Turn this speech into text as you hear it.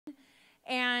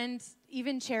and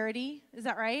even charity. Is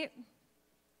that right?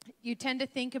 You tend to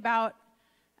think about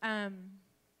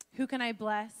who can I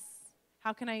bless?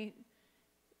 How can I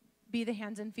be the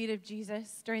hands and feet of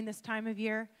Jesus during this time of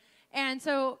year? And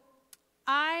so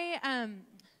I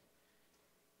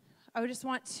would just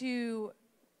want to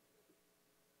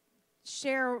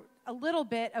share a little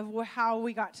bit of how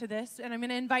we got to this. And I'm going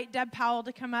to invite Deb Powell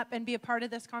to come up and be a part of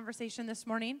this conversation this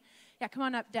morning. Yeah, come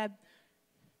on up, Deb.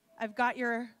 I've got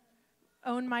your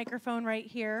own microphone right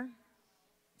here.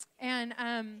 And,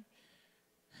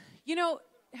 you know,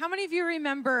 how many of you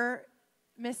remember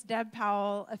Miss Deb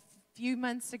Powell a few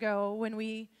months ago when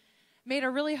we made a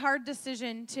really hard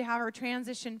decision to have her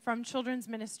transition from children's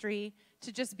ministry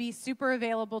to just be super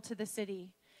available to the city?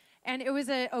 And it was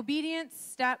an obedience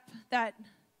step that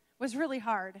was really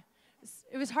hard.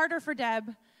 It was harder for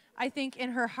Deb, I think,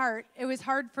 in her heart. It was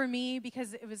hard for me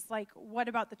because it was like, what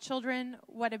about the children?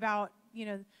 What about, you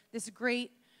know, this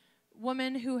great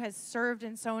woman who has served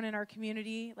and sown in our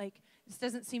community? Like, this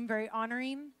doesn't seem very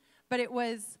honoring, but it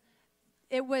was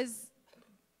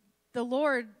the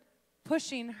Lord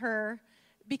pushing her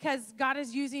because God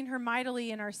is using her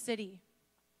mightily in our city.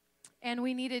 And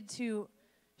we needed to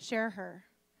share her.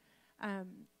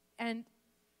 And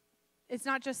it's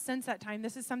not just since that time.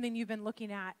 This is something you've been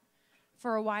looking at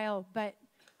for a while. But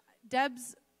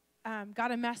Deb's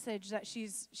got a message that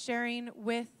she's sharing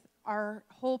with our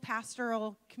whole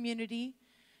pastoral community,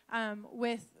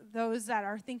 with those that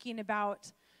are thinking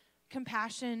about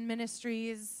compassion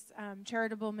ministries,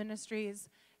 charitable ministries.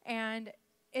 And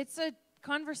it's a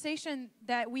conversation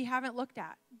that we haven't looked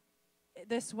at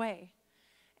this way.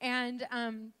 And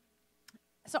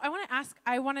so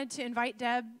I wanted to invite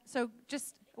Deb. So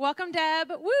just welcome, Deb.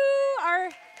 Woo! Our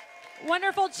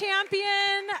wonderful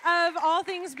champion of all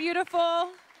things beautiful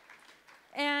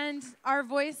and our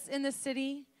voice in the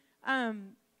city,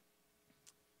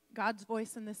 God's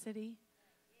voice in the city.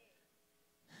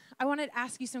 I wanted to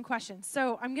ask you some questions.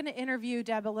 So I'm going to interview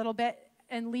Deb a little bit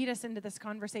and lead us into this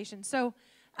conversation. So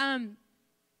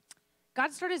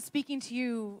God started speaking to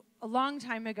you a long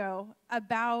time ago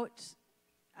about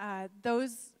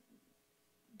those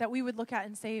that we would look at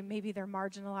and say maybe they're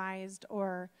marginalized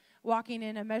or walking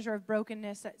in a measure of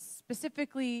brokenness, that's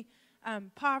specifically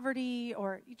poverty,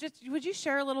 or would you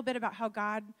share a little bit about how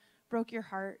God broke your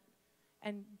heart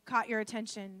and caught your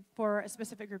attention for a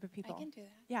specific group of people? I can do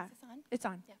that. Yeah. Is this on? It's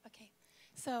on. Yeah, okay.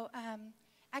 So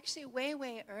actually way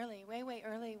early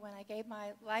when I gave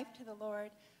my life to the Lord,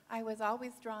 I was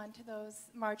always drawn to those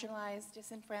marginalized,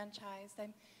 disenfranchised.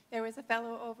 There was a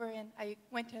fellow I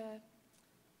went to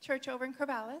church over in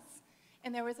Corvallis,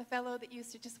 and there was a fellow that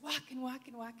used to just walk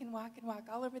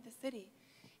all over the city.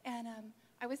 And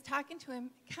I was talking to him.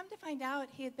 Come to find out,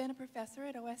 he had been a professor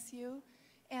at OSU,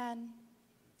 and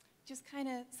just kind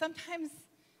of, sometimes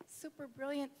super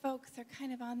brilliant folks are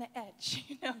kind of on the edge,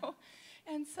 you know.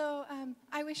 And so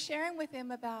I was sharing with him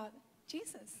about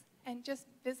Jesus and just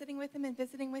visiting with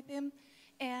him.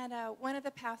 And one of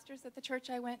the pastors at the church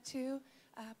I went to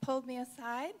pulled me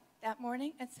aside that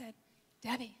morning and said,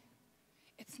 Debbie,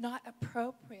 it's not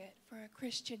appropriate for a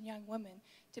Christian young woman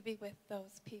to be with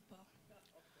those people.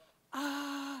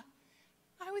 I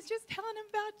was just telling him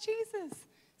about Jesus.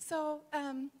 So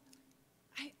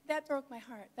that broke my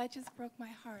heart. That just broke my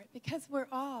heart, because we're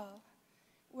all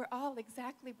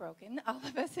exactly broken, all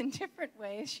of us in different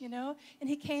ways, you know. And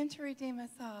he came to redeem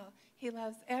us all. He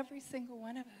loves every single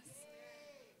one of us.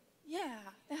 Yeah,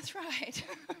 that's right.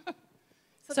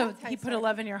 So he put a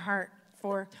love in your heart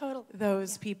for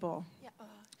those people. Yeah.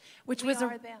 Which we was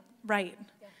are them. Right.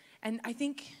 Yeah. And I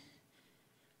think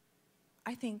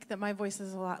that my voice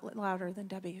is a lot louder than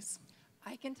Debbie's.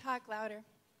 I can talk louder.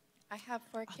 I have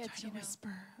 4 kids, I'll try to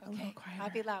whisper a little quieter. I'll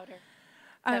be louder. Is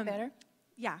that better?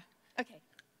 Yeah. Okay.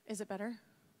 Is it better?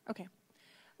 Okay.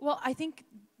 Well, I think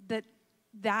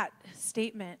that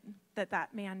statement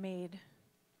that man made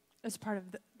is part of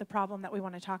the problem that we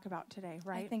want to talk about today,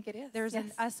 right? I think it is. There's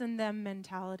an us and them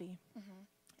mentality. Mm-hmm.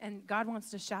 And God wants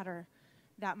to shatter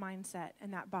that mindset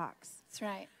and that box. That's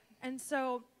right. And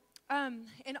so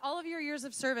in all of your years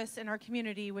of service in our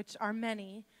community, which are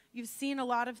many, you've seen a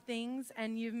lot of things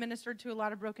and you've ministered to a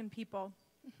lot of broken people.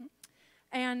 Mm-hmm.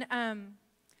 And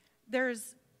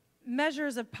there's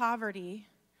measures of poverty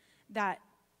that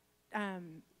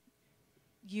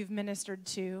you've ministered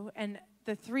to. And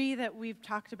the 3 that we've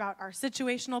talked about are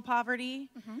situational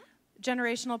poverty, mm-hmm.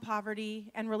 generational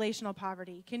poverty, and relational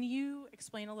poverty. Can you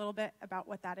explain a little bit about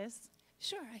what that is?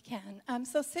 Sure, I can.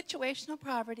 So situational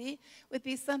poverty would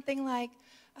be something like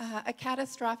a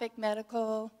catastrophic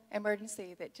medical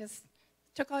emergency that just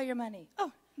took all your money.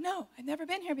 Oh, no, I've never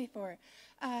been here before.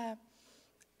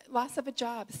 loss of a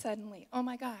job suddenly. Oh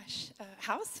my gosh, a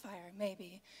house fire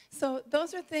maybe. So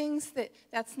those are things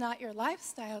that's not your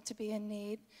lifestyle to be in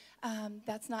need.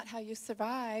 That's not how you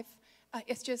survive.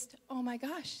 It's just, oh my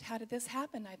gosh, how did this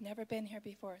happen? I've never been here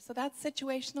before. So that's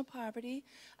situational poverty.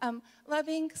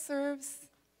 Loving serves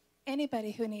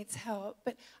anybody who needs help.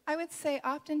 But I would say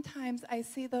oftentimes I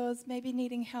see those maybe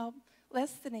needing help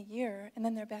less than a year, and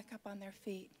then they're back up on their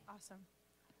feet. Awesome.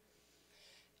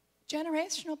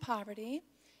 Generational poverty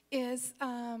is,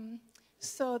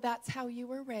 so that's how you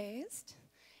were raised.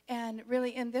 And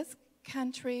really in this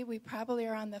country, we probably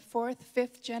are on the 4th,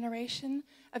 5th generation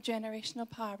of generational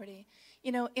poverty.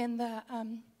 You know, in the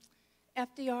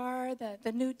FDR,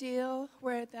 the New Deal,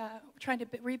 where trying to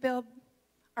rebuild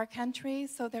our country,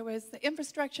 so there was the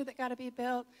infrastructure that got to be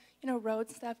built, you know, road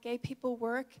stuff, gave people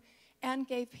work and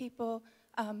gave people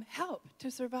help to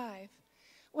survive.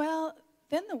 Well,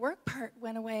 then the work part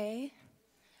went away,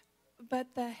 but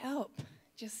the help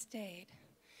just stayed.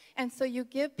 And so you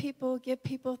give people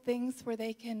things where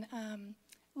they can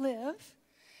live,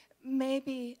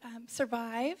 maybe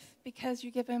survive, because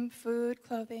you give them food,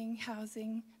 clothing,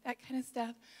 housing, that kind of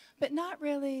stuff, but not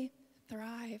really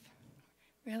thrive,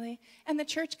 really. And the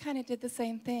church kind of did the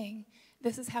same thing.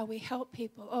 This is how we help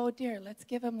people. Oh dear, let's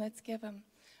give them.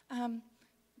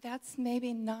 That's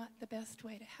maybe not the best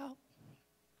way to help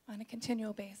on a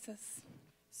continual basis.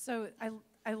 So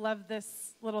I love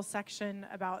this little section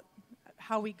about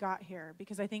how we got here,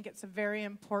 because I think it's a very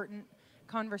important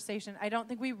conversation. I don't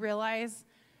think we realize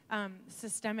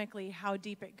systemically how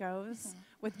deep it goes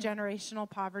with generational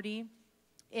poverty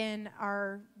in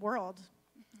our world,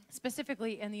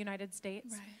 specifically in the United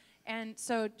States. Right. And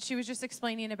so she was just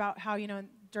explaining about how, you know,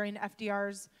 during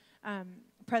FDR's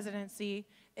presidency,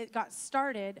 it got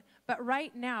started. But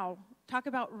right now, talk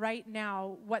about right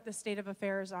now what the state of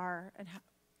affairs are and how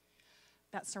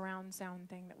that surround sound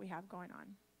thing that we have going on.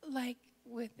 Like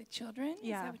with the children?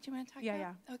 Yeah. Is that what you want to talk about?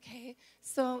 Yeah. Okay.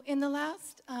 So in the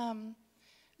last,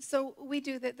 so we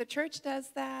do that. The church does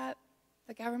that.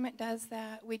 The government does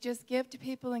that. We just give to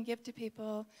people and give to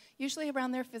people, usually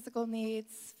around their physical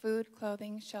needs, food,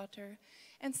 clothing, shelter.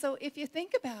 And so if you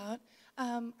think about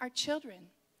our children,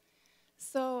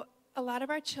 so a lot of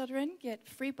our children get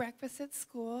free breakfast at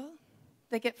school.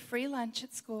 They get free lunch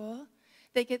at school.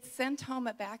 They get sent home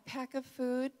a backpack of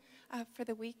food for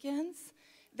the weekends.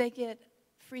 They get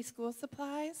free school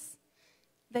supplies.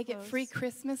 They get free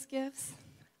Christmas gifts.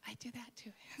 I do that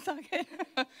too. It's all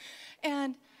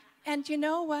good. And you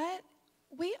know what?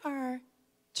 We are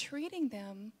treating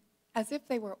them as if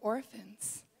they were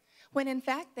orphans, when in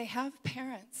fact they have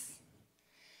parents.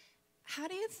 How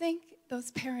do you think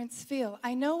those parents feel?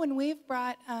 I know when we've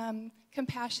brought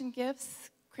compassion gifts,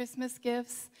 Christmas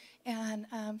gifts, and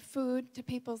food to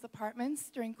people's apartments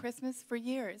during Christmas for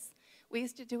years. We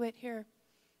used to do it here,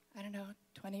 I don't know,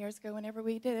 20 years ago, whenever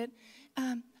we did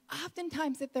it.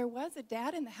 Oftentimes, if there was a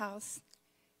dad in the house,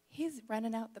 he's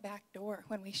running out the back door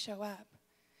when we show up.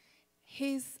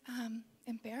 He's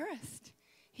embarrassed.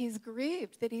 He's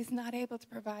grieved that he's not able to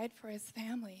provide for his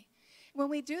family. When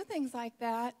we do things like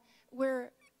that,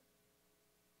 we're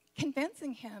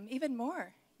convincing him even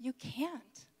more. You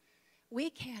can't. We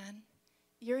can.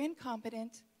 You're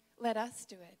incompetent. Let us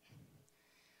do it.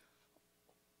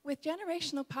 With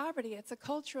generational poverty, it's a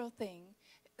cultural thing.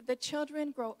 The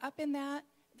children grow up in that.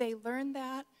 They learn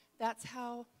that. That's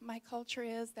how my culture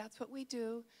is. That's what we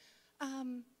do.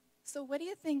 So what do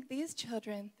you think these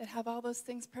children that have all those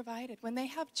things provided, when they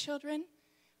have children,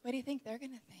 what do you think they're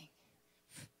going to think?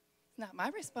 It's not my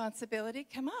responsibility.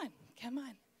 Come on.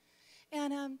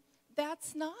 And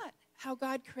that's not how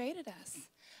God created us.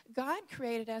 God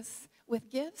created us with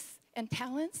gifts and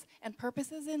talents and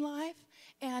purposes in life,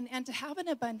 and to have an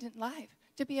abundant life,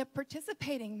 to be a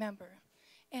participating member.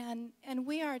 And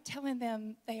we are telling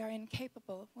them they are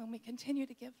incapable when we continue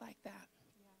to give like that.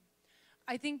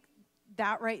 I think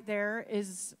that right there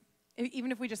is,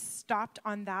 even if we just stopped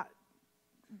on that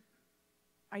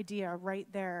idea right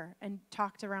there and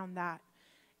talked around that,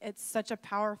 it's such a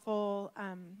powerful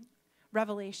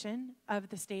revelation of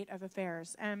the state of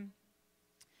affairs. And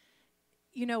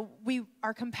you know,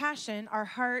 our compassion, our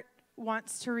heart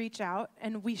wants to reach out,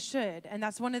 and we should. And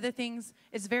that's one of the things,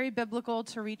 it's very biblical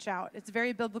to reach out. It's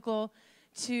very biblical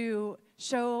to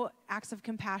show acts of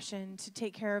compassion, to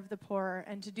take care of the poor,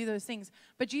 and to do those things.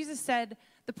 But Jesus said,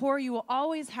 the poor you will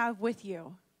always have with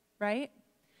you, right?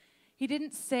 He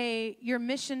didn't say your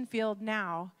mission field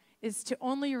now is to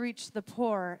only reach the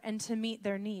poor and to meet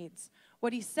their needs.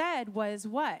 What he said was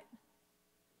what?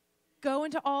 Go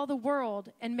into all the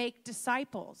world and make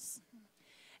disciples.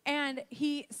 And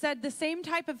he said the same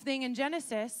type of thing in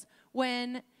Genesis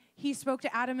when he spoke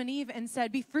to Adam and Eve and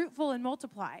said, be fruitful and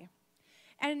multiply.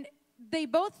 And they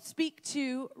both speak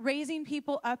to raising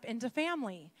people up into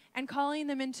family and calling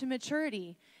them into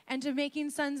maturity and to making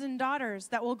sons and daughters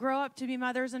that will grow up to be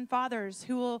mothers and fathers,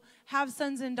 who will have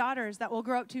sons and daughters that will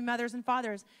grow up to be mothers and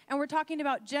fathers. And we're talking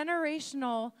about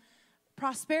generational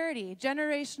prosperity,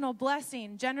 generational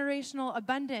blessing, generational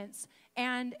abundance,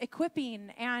 and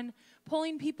equipping and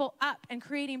pulling people up and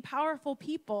creating powerful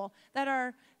people that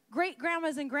are great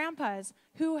grandmas and grandpas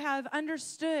who have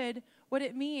understood what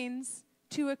it means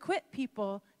to equip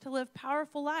people to live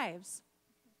powerful lives.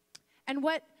 And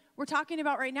what we're talking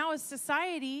about right now is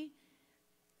society,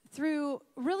 through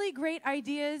really great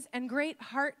ideas and great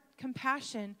heart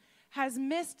compassion, has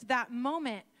missed that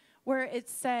moment where it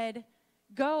said,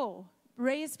 go,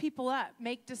 raise people up,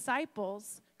 make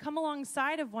disciples, come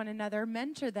alongside of one another,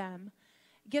 mentor them,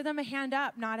 give them a hand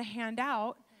up, not a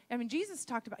handout. I mean, Jesus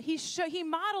talked about, he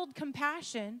modeled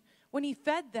compassion when he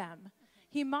fed them.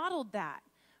 He modeled that.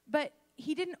 But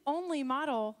he didn't only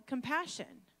model compassion.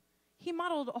 He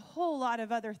modeled a whole lot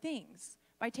of other things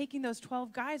by taking those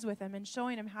 12 guys with him and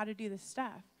showing them how to do this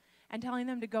stuff and telling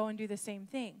them to go and do the same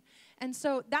thing. And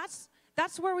so that's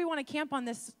where we want to camp on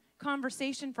this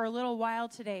conversation for a little while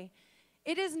today.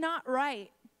 It is not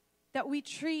right that we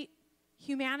treat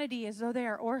humanity as though they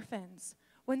are orphans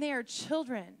when they are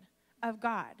children of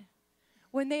God,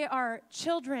 when they are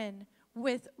children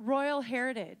with royal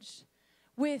heritage,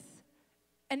 with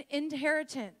an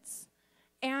inheritance,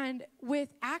 and with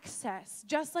access,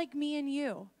 just like me and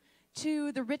you,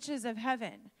 to the riches of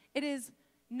heaven. It is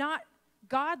not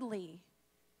godly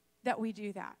that we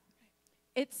do that.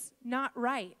 It's not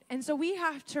right. And so we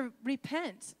have to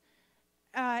repent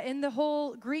in the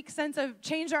whole Greek sense of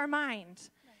change our mind.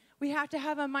 We have to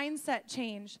have a mindset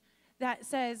change that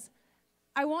says,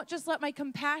 I won't just let my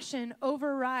compassion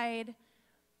override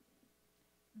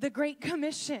the Great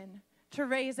Commission to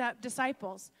raise up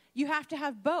disciples. You have to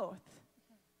have both.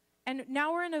 And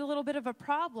now we're in a little bit of a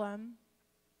problem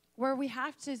where we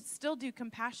have to still do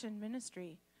compassion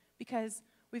ministry because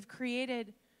we've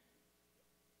created,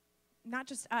 not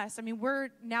just us, I mean, we're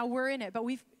in it, but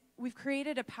we've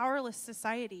created a powerless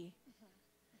society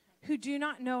who do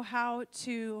not know how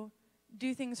to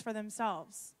do things for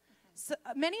themselves. So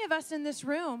many of us in this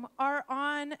room are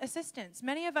on assistance.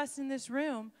 Many of us in this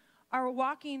room are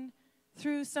walking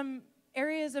through some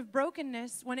areas of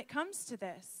brokenness when it comes to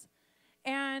this.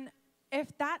 And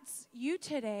if that's you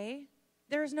today,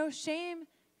 there's no shame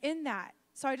in that.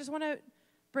 So I just want to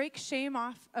break shame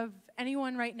off of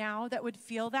anyone right now that would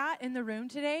feel that in the room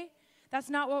today. That's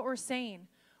not what we're saying.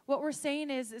 What we're saying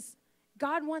is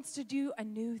God wants to do a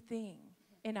new thing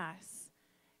in us.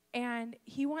 And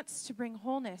he wants to bring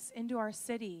wholeness into our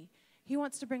city. He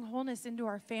wants to bring wholeness into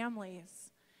our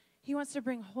families. He wants to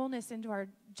bring wholeness into our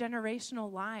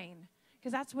generational line,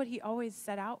 because that's what he always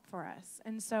set out for us.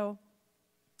 And so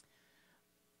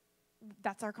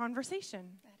that's our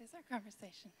conversation. That is our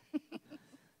conversation.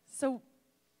 So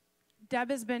Deb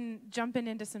has been jumping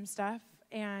into some stuff,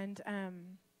 and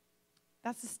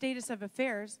that's the status of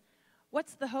affairs.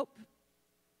 What's the hope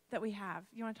that we have?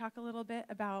 You want to talk a little bit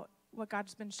about what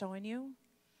God's been showing you?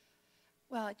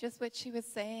 Well, just what she was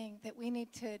saying, that we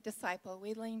need to disciple.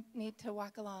 We need to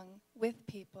walk along with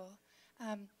people.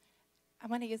 I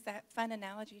want to use that fun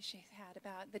analogy she had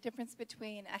about the difference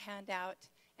between a handout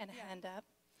and a hand up.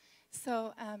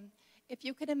 So if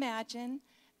you could imagine,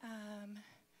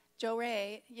 Jo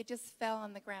Ray, you just fell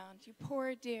on the ground. You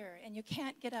poor dear, and you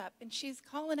can't get up. And she's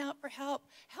calling out for help.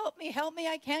 Help me,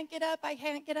 I can't get up, I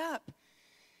can't get up.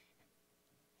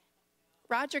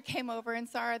 Roger came over and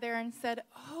saw her there and said,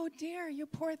 oh dear, you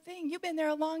poor thing, you've been there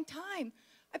a long time.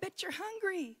 I bet you're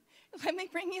hungry. Let me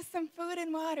bring you some food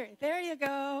and water. There you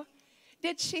go.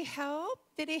 Did she help?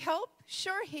 Did he help?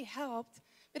 Sure, he helped,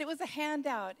 but it was a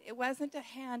handout. It wasn't a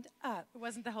hand up. It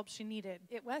wasn't the help she needed.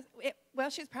 Well,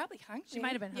 she's probably hungry. She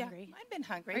might have been hungry. Yeah, might have been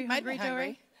hungry. Are you might hungry,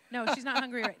 Joey? No, she's not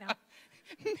hungry right now.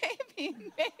 Maybe.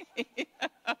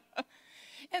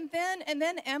 And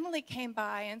then Emily came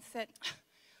by and said,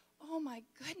 oh my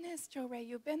goodness, Jo Ray,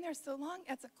 you've been there so long.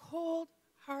 It's a cold,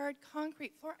 hard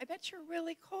concrete floor. I bet you're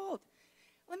really cold.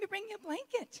 Let me bring you a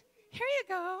blanket. Here you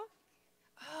go.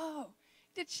 Oh,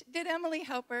 did Emily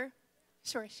help her?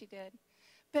 Sure, she did.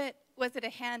 But was it a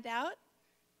handout?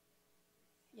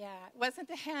 Yeah, it wasn't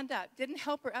a hand up. Didn't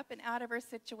help her up and out of her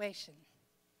situation.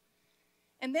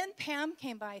 And then Pam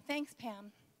came by. Thanks,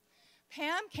 Pam.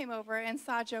 Pam came over and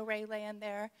saw Jo Ray laying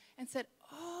there and said,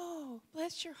 oh,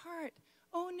 bless your heart.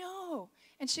 Oh, no.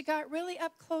 And she got really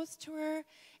up close to her,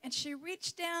 and she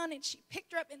reached down, and she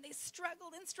picked her up, and they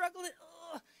struggled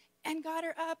and got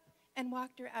her up and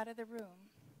walked her out of the room.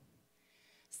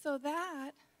 So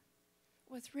that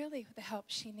was really the help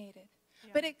she needed. Yeah.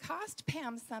 But it cost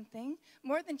Pam something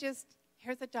more than just,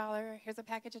 here's $1, here's a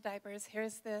package of diapers,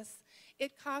 here's this.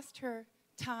 It cost her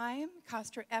time,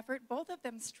 cost her effort. Both of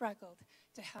them struggled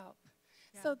to help.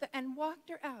 Yeah. And walked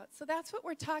her out. So that's what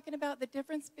we're talking about, the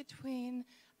difference between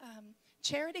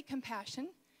charity compassion,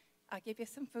 I'll give you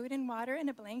some food and water and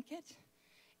a blanket,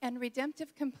 and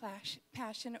redemptive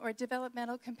compassion or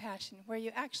developmental compassion, where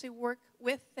you actually work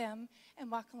with them and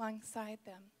walk alongside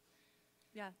them.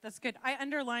 Yeah, that's good. I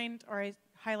underlined or I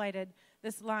highlighted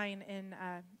this line in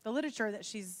the literature that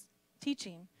she's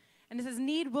teaching. And it says,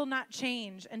 need will not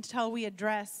change until we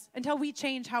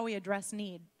change how we address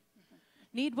need. Mm-hmm.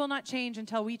 Need will not change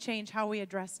until we change how we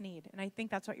address need. And I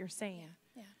think that's what you're saying.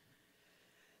 Yeah.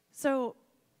 So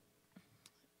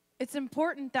it's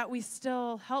important that we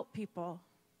still help people.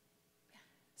 Yeah.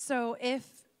 So if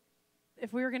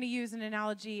we were going to use an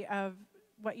analogy of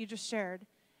what you just shared,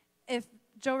 if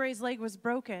Jo Ray's leg was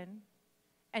broken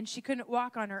and she couldn't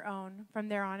walk on her own from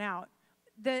there on out,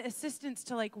 the assistance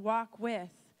to like walk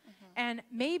with, and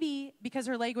maybe because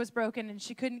her leg was broken and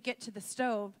she couldn't get to the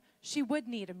stove, she would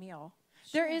need a meal.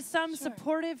 Sure, there is some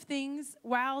supportive things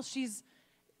while she's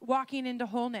walking into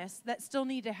wholeness that still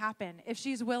need to happen if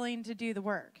she's willing to do the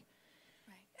work.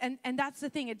 Right. And that's the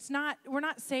thing. We're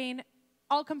not saying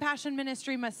all compassion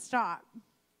ministry must stop.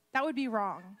 That would be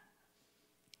wrong.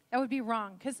 That would be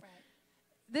wrong because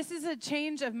this is a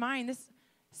change of mind. This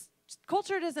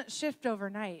culture doesn't shift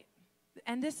overnight.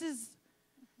 And this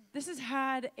has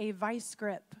had a vice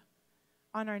grip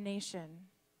on our nation.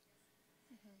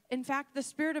 Mm-hmm. In fact, the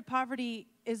spirit of poverty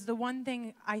is the one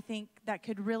thing I think that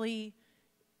could really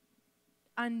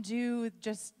undo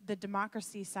just the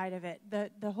democracy side of it.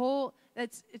 The whole,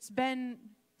 it's been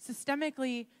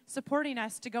systemically supporting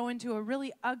us to go into a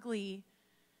really ugly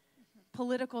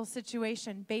political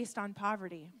situation based on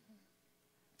poverty.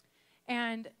 Mm-hmm.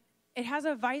 And it has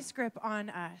a vice grip on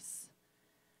us.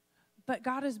 But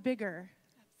God is bigger.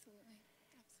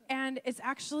 And it's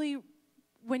actually,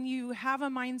 when you have a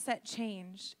mindset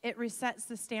change, it resets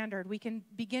the standard. We can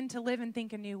begin to live and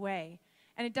think a new way.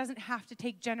 And it doesn't have to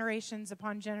take generations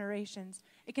upon generations.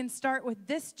 It can start with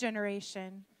this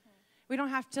generation. We don't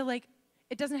have to,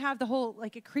 it doesn't have the whole,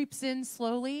 it creeps in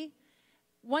slowly.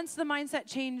 Once the mindset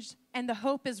changed and the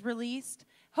hope is released,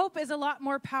 hope is a lot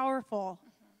more powerful.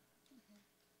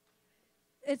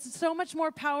 It's so much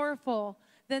more powerful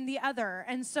than the other.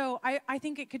 And so I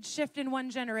think it could shift in one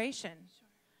generation. Sure.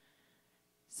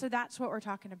 So that's what we're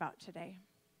talking about today.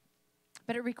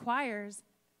 But it requires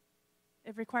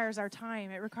our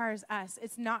time. It requires us.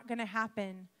 It's not going to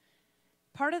happen.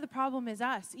 Part of the problem is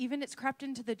us. Even it's crept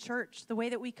into the church, the way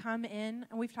that we come in,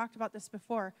 and we've talked about this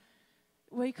before.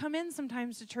 We come in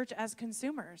sometimes to church as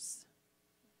consumers.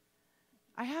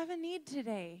 I have a need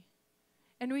today.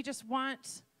 And we just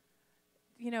want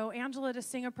Angela to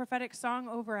sing a prophetic song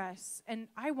over us. And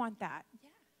I want that. Yeah,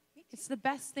 me too. It's the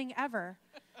best thing ever.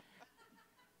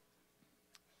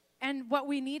 And what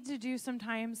we need to do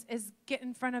sometimes is get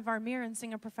in front of our mirror and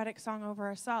sing a prophetic song over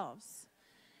ourselves.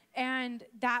 And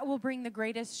that will bring the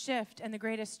greatest shift and the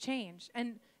greatest change.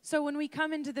 And so when we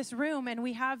come into this room and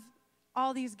we have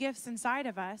all these gifts inside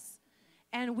of us,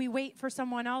 and we wait for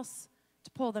someone else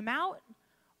to pull them out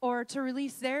or to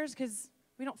release theirs because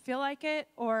we don't feel like it,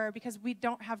 or because we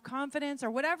don't have confidence, or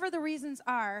whatever the reasons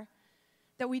are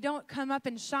that we don't come up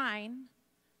and shine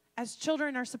as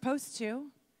children are supposed to,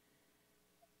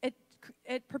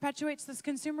 it perpetuates this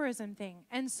consumerism thing.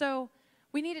 And so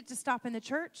we need it to stop in the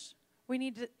church. We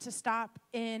need it to stop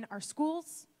in our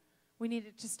schools. We need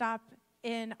it to stop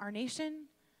in our nation.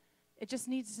 It just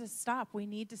needs to stop. We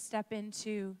need to step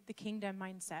into the kingdom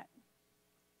mindset.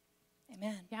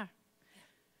 Amen. Yeah.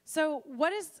 So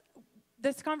what is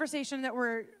this conversation that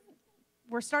we're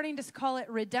starting to call it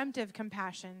redemptive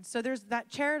compassion? So there's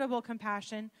that charitable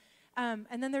compassion, and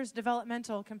then there's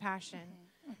developmental compassion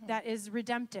that is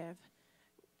redemptive.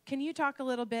 Can you talk a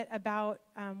little bit about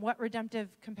what redemptive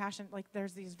compassion,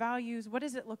 there's these values, what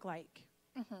does it look like?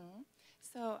 Mm-hmm.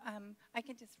 So I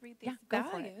can just read these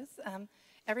values.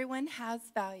 Everyone has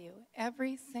value.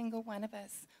 Every single one of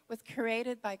us was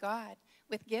created by God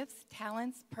with gifts,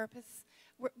 talents, purpose.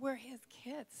 We're his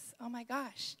kids. Oh my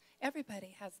gosh.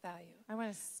 Everybody has value. I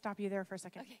want to stop you there for a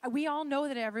second. Okay. We all know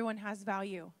that everyone has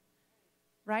value,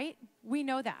 right? We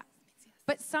know that. Yes.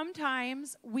 But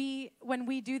sometimes when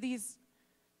we do the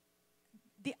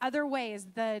other ways,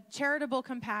 the charitable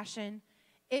compassion,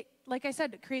 it, like I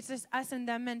said, it creates this us and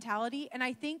them mentality. And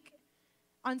I think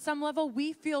on some level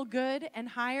we feel good and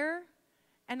higher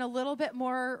and a little bit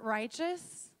more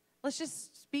righteous. Let's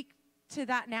just speak to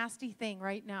that nasty thing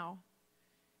right now.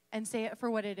 and say it for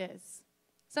what it is.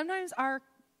 Sometimes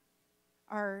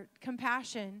our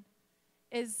compassion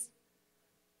is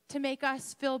to make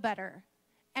us feel better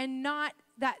and not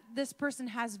that this person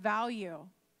has value.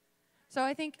 So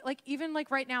I think even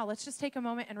right now, let's just take a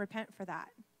moment and repent for that.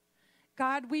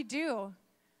 God, we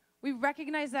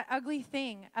recognize that ugly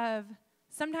thing of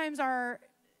sometimes our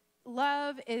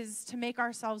love is to make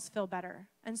ourselves feel better.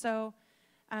 And so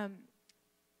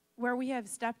where we have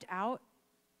stepped out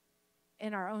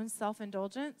in our own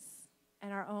self-indulgence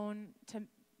and our own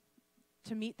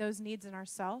to meet those needs in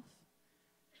ourselves,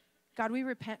 God, we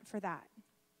repent for that.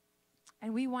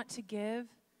 And we want to give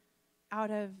out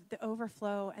of the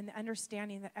overflow and the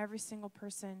understanding that every single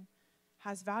person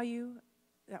has value,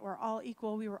 that we're all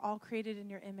equal. We were all created in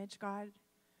your image, God.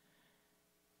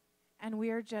 And we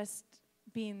are just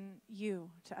being you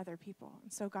to other people.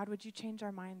 And so, God, would you change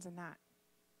our minds in that?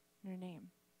 In your name.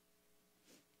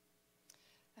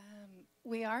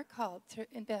 We are called to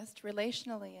invest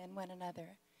relationally in one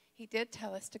another. He did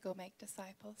tell us to go make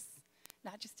disciples,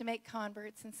 not just to make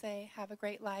converts and say, have a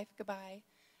great life, goodbye.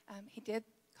 He did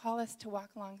call us to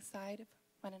walk alongside of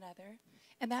one another.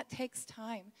 And that takes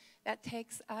time. That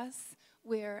takes us.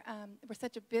 We're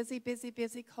such a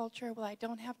busy culture. Well, I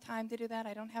don't have time to do that.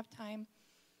 I don't have time.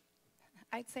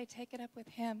 I'd say take it up with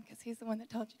him because he's the one that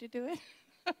told you to do it.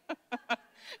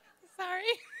 Sorry.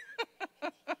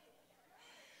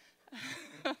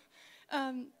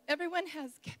 Everyone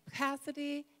has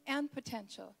capacity and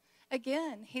potential.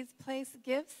 Again, he's placed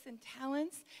gifts and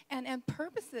talents and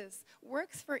purposes,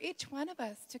 works for each one of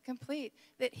us to complete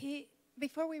that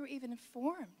before we were even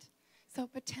formed. So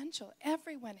potential,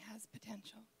 everyone has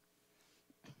potential.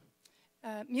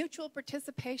 Mutual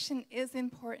participation is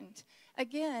important.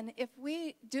 Again, if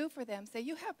we do for them, say,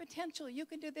 you have potential, you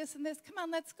can do this and this, come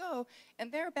on, let's go,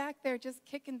 and they're back there just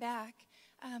kicking back,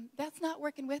 that's not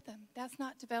working with them. That's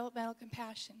not developmental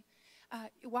compassion.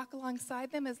 You walk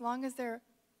alongside them as long as they're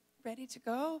ready to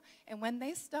go, and when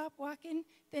they stop walking,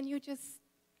 then you just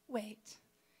wait.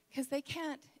 Because they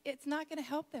can't, it's not going to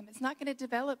help them. It's not going to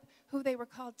develop who they were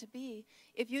called to be.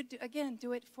 If you,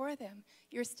 do it for them,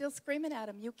 you're still screaming at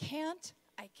them. You can't,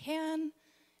 I can.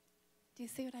 Do you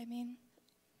see what I mean?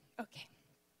 Okay.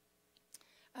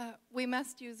 We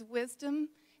must use wisdom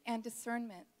and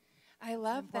discernment. I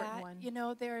love that. One. You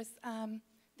know, there's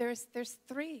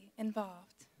three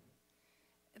involved.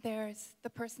 There's the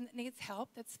person that needs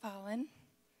help that's fallen.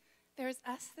 There's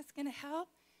us that's going to help.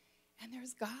 And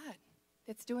there's God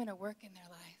that's doing a work in their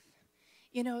life.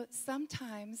 You know,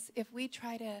 sometimes if we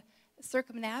try to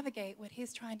circumnavigate what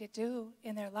he's trying to do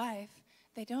in their life,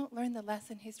 they don't learn the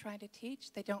lesson he's trying to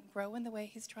teach. They don't grow in the way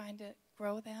he's trying to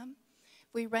grow them.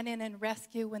 We run in and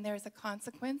rescue when there's a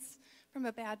consequence from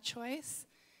a bad choice.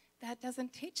 That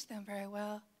doesn't teach them very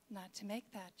well not to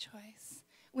make that choice.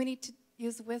 We need to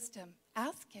use wisdom.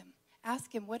 Ask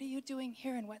him, what are you doing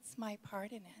here and what's my part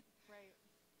in it? Right.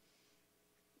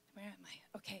 Where am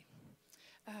I? Okay.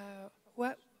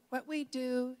 What we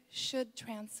do should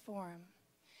transform.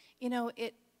 You know,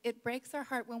 it breaks our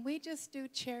heart when we just do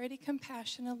charity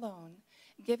compassion alone,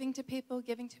 giving to people,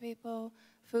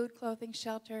 food, clothing,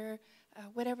 shelter,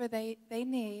 whatever they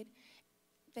need.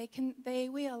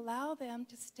 We allow them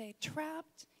to stay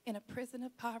trapped in a prison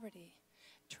of poverty,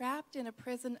 trapped in a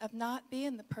prison of not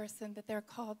being the person that they're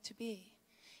called to be.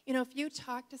 You know, if you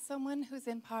talk to someone who's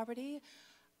in poverty,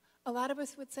 a lot of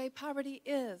us would say poverty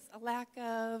is a lack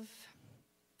of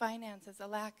finances, a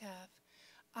lack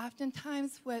of.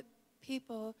 Oftentimes what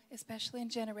people, especially in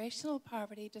generational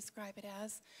poverty, describe it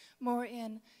as more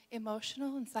in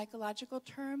emotional and psychological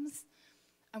terms.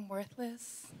 I'm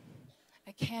worthless.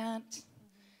 I can't.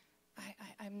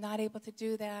 I'm not able to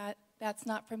do that. That's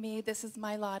not for me. This is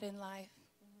my lot in life.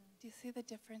 Do you see the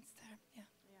difference there?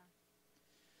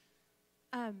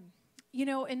 Yeah. You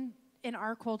know, in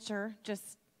our culture,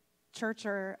 just church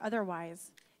or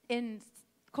otherwise, in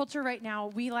culture right now,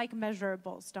 we like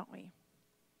measurables, don't we?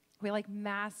 We like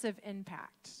massive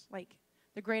impact. Like,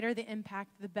 the greater the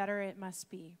impact, the better it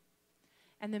must be.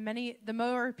 And the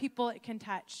more people it can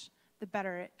touch, the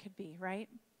better it could be, right?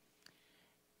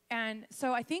 And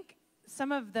so I think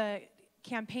some of the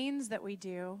campaigns that we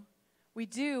do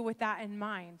with that in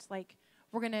mind. Like,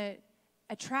 we're going to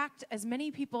attract as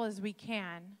many people as we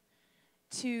can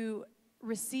to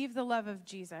receive the love of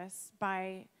Jesus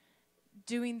by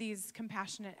doing these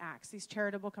compassionate acts, these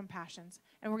charitable compassions.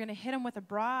 And we're going to hit them with a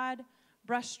broad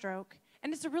brushstroke.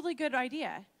 And it's a really good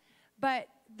idea. But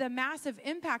the massive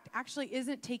impact actually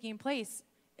isn't taking place.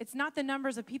 It's not the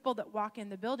numbers of people that walk in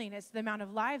the building. It's the amount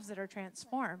of lives that are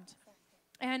transformed.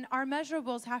 And our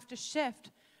measurables have to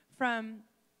shift from,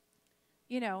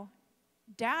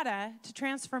 data to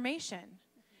transformation.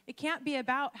 It can't be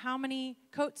about how many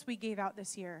coats we gave out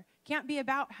this year. It can't be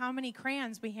about how many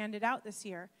crayons we handed out this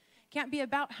year. It can't be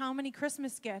about how many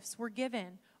Christmas gifts were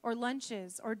given or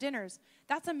lunches or dinners.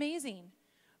 That's amazing.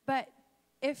 But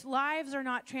if lives are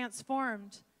not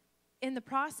transformed in the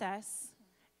process,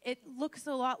 it looks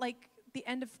a lot like the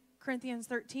end of Corinthians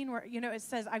 13 where, it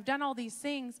says, I've done all these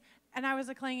things and I was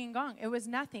a clanging gong. It was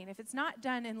nothing. If it's not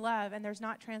done in love and there's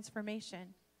not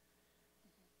transformation,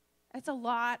 it's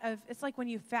like when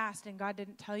you fast and God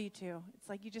didn't tell you to. It's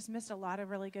like you just missed a lot of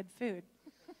really good food.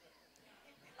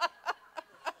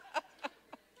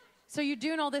 So you're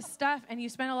doing all this stuff and you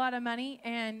spent a lot of money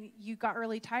and you got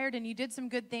really tired and you did some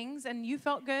good things and you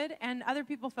felt good and other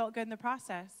people felt good in the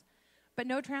process. But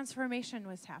no transformation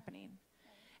was happening.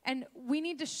 And we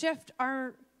need to shift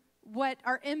what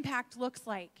our impact looks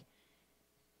like.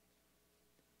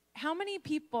 How many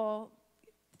people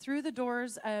through the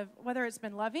doors of, whether it's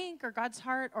been Love Inc. or God's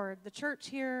Heart or the church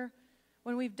here,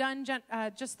 when we've done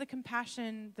just the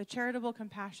compassion, the charitable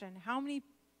compassion, how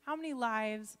many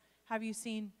lives have you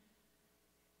seen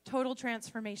total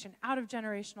transformation out of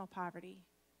generational poverty?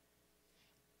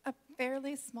 A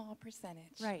fairly small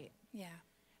percentage. Right. Yeah.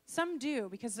 Some do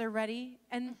because they're ready,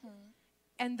 and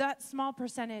that small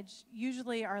percentage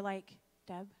usually are like,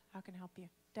 Deb, how can I help you?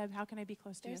 Deb, how can I be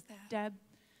close to There's you? that. Deb,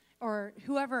 or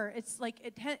whoever. It's like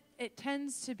it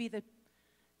tends to be that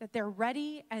they're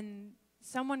ready, and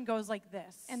someone goes like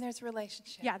this. And there's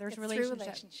relationship. Yeah, there's it's relationship. Through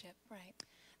relationship, right.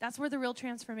 That's where the real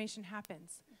transformation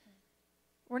happens.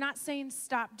 We're not saying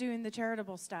stop doing the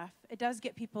charitable stuff. It does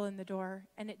get people in the door,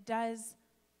 and it does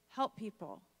help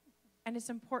people, and it's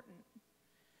important.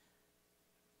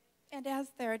 And as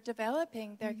they're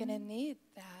developing, they're going to need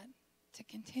that to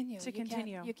continue.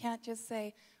 You can't just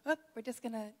say, oh, we're just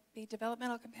going to be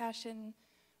developmental compassion.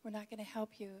 We're not going to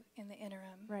help you in the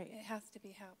interim. Right. It has to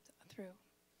be helped through.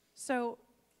 So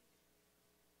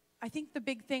I think the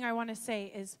big thing I want to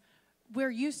say is we're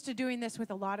used to doing this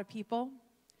with a lot of people.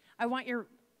 I want your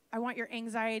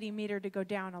anxiety meter to go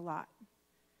down a lot.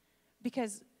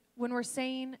 Because when we're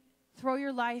saying throw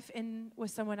your life in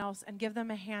with someone else and give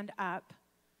them a hand up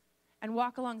and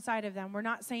walk alongside of them, we're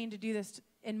not saying to do this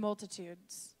in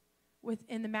multitudes,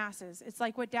 in the masses. It's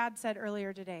like what Dad said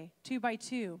earlier today, 2 by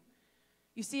 2.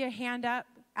 You see a hand up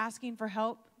asking for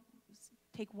help,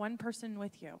 take one person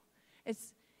with you.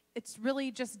 It's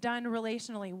really just done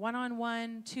relationally,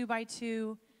 1-on-1, 2 by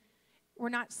 2. We're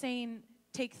not saying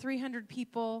take 300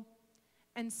 people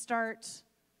and start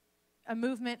a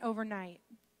movement overnight.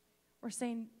 We're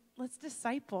saying let's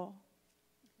disciple.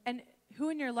 And who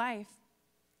in your life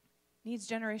needs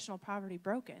generational poverty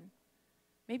broken?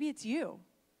 Maybe it's you.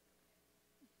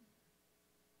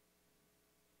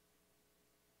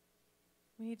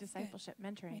 We need discipleship,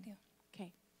 mentoring. We do.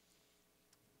 Okay.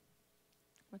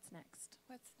 What's next?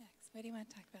 What's next? What do you want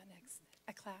to talk about next?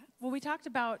 A class? Well, we talked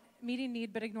about meeting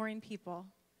need but ignoring people.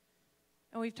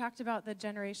 And we've talked about the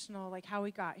generational, like how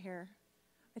we got here.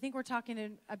 I think we're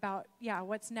talking about,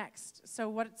 what's next. So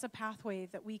what's a pathway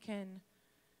that we can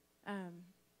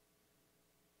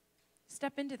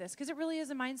step into this? Because it really is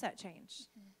a mindset change.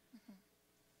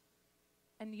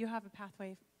 And you have a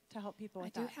pathway to help people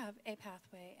with that. I do have a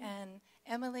pathway. And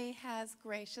Emily has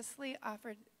graciously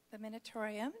offered the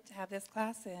Minitorium to have this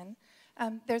class in.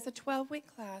 There's a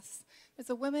 12-week class. There's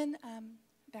a woman,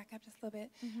 back up just a little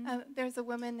bit. There's a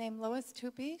woman named Lois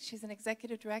Tupi. She's an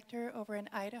executive director over in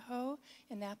Idaho,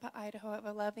 in Napa, Idaho,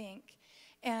 of Love Inc.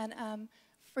 And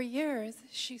for years,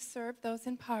 she served those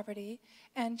in poverty,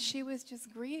 and she was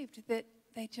just grieved that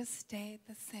they just stayed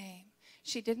the same.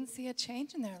 She didn't see a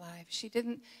change in their life. She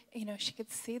didn't, she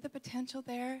could see the potential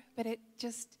there, but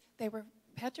they were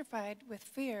petrified with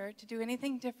fear to do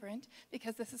anything different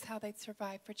because this is how they'd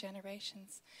survive for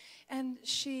generations. And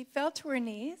she fell to her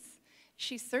knees.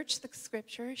 She searched the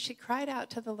scripture. She cried out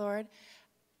to the Lord,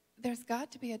 there's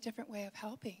got to be a different way of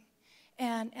helping.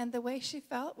 And the way she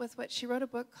felt was what she wrote a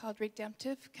book called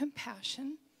Redemptive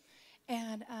Compassion.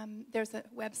 And there's a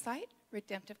website,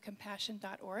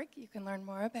 redemptivecompassion.org. You can learn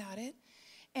more about it.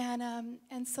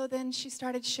 And so then she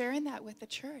started sharing that with the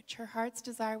church. Her heart's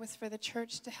desire was for the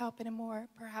church to help in a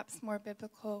perhaps more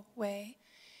biblical way.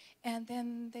 And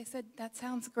then they said, that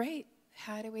sounds great.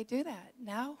 How do we do that?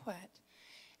 Now what?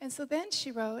 And so then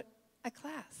she wrote a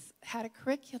class, had a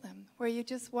curriculum where you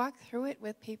just walk through it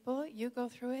with people. You go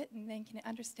through it and then can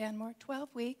understand more. 12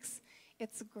 weeks.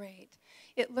 It's great.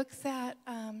 It looks at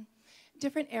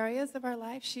different areas of our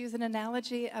life. She used an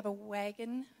analogy of a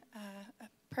wagon, a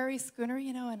prairie schooner,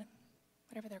 and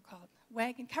whatever they're called.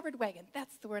 Covered wagon.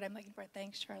 That's the word I'm looking for.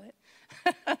 Thanks, Charlotte.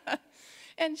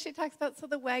 And she talks about, so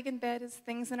the wagon bed is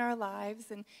things in our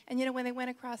lives. And when they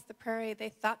went across the prairie, they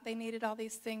thought they needed all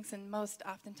these things. And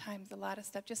oftentimes, a lot of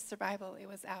stuff, just survival, it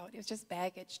was out. It was just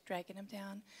baggage dragging them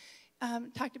down.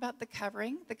 Talked about the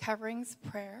covering. The covering's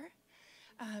prayer.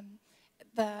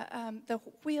 The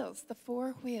wheels, the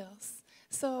 4 wheels.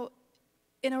 So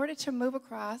in order to move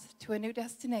across to a new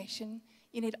destination,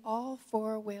 you need all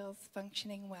 4 wheels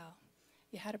functioning well.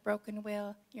 You had a broken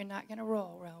wheel, you're not going to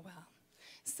roll real well.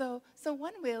 So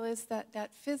one wheel is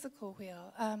that physical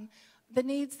wheel. The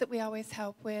needs that we always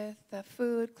help with, the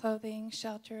food, clothing,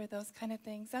 shelter, those kind of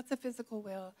things, that's a physical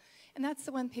wheel. And that's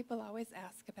the one people always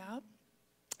ask about.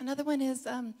 Another one is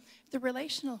the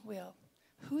relational wheel.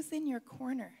 Who's in your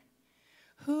corner?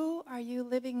 Who are you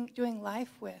doing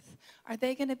life with? Are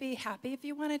they going to be happy if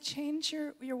you want to change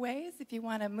your ways, if you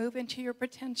want to move into your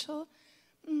potential?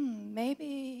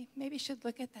 Maybe you should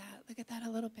look at that a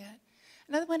little bit.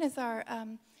 Another one is our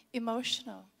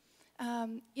emotional.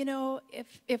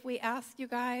 If we ask you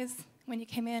guys when you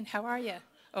came in, how are you?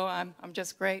 Oh, I'm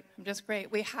just great. I'm just great.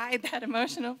 We hide that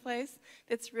emotional place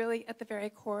that's really at the very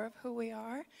core of who we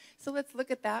are. So let's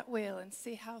look at that wheel and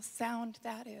see how sound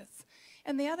that is.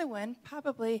 And the other one,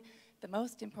 probably the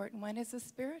most important one, is the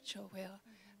spiritual wheel.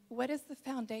 Mm-hmm. What is the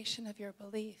foundation of your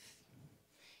belief?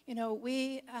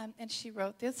 We, and she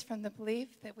wrote this from the belief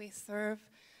that we serve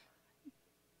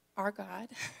our God.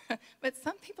 But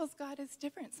some people's God is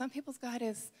different. Some people's God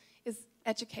is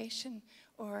education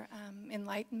or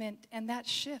enlightenment, and that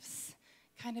shifts,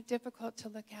 kind of difficult to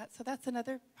look at. So that's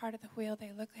another part of the wheel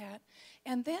they look at.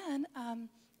 And then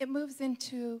it moves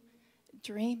into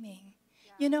dreaming.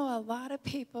 Yeah. A lot of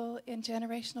people in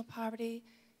generational poverty,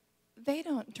 they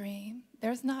don't dream.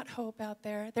 There's not hope out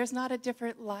there. There's not a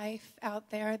different life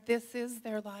out there. This is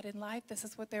their lot in life. This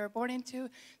is what they were born into.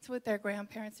 It's what their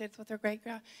grandparents did. It's what their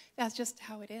great-grand. That's just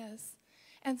how it is.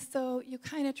 And so you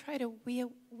kind of try to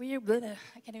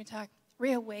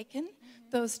reawaken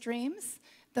those dreams,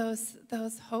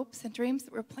 those hopes and dreams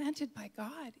that were planted by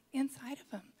God inside of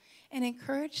them, and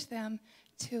encourage them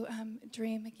to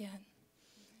dream again.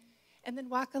 And then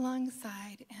walk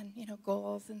alongside and,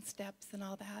 goals and steps and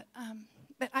all that.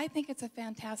 But I think it's a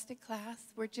fantastic class.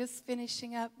 We're just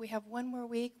finishing up. We have one more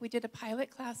week. We did a pilot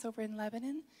class over in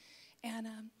Lebanon, and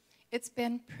it's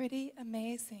been pretty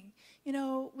amazing.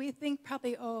 We think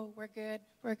probably, we're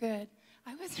good.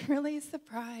 I was really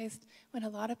surprised when a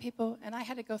lot of people, and I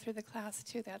had to go through the class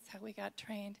too, that's how we got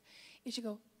trained, is you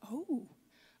go, oh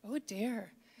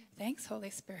dear. Thanks, Holy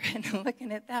Spirit.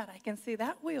 Looking at that, I can see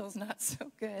that wheel's not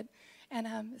so good. And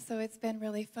so it's been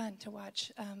really fun to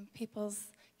watch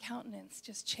people's countenance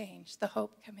just change, the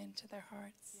hope come into their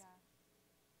hearts. Yeah.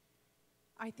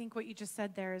 I think what you just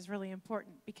said there is really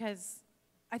important, because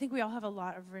I think we all have a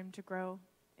lot of room to grow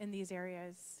in these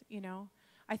areas,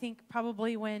 I think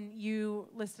probably when you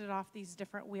listed off these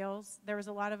different wheels, there was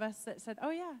a lot of us that said,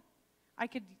 oh, yeah, I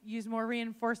could use more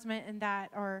reinforcement in that,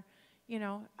 or,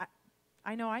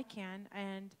 I know I can.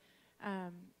 And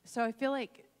so I feel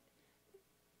like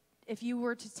if you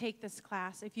were to take this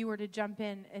class, if you were to jump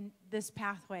in this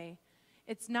pathway,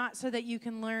 it's not so that you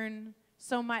can learn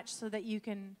so much so that you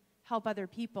can help other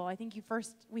people. I think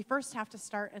we first have to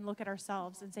start and look at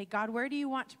ourselves and say, God, where do you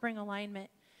want to bring alignment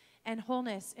and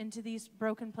wholeness into these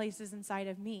broken places inside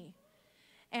of me?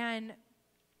 And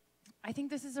I think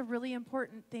this is a really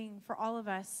important thing for all of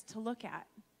us to look at,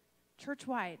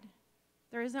 church-wide.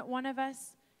 There isn't one of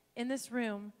us in this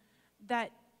room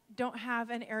that don't have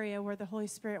an area where the Holy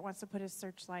Spirit wants to put his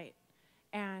searchlight.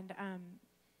 And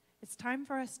it's time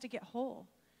for us to get whole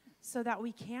so that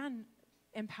we can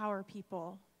empower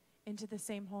people into the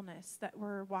same wholeness that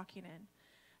we're walking in.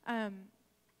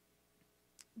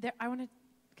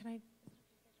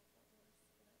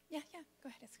 Yeah, go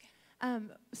ahead, it's okay.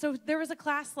 So there was a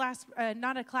class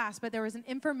not a class, but there was an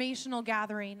informational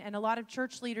gathering, and a lot of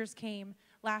church leaders came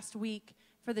last week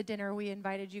for the dinner. We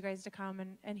invited you guys to come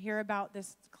and hear about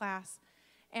this class.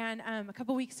 And a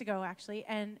couple weeks ago, actually,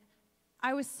 and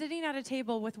I was sitting at a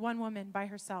table with one woman by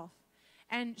herself.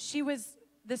 And she was,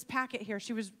 this packet here,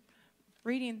 she was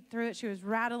reading through it. She was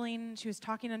rattling. She was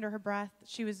talking under her breath.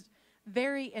 She was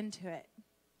very into it.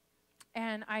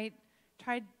 And I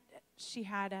tried, she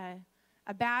had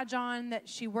a badge on that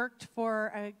she worked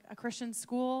for a Christian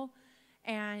school.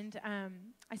 And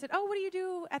I said, what do you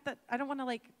do at the, I don't want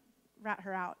to rat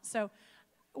her out. So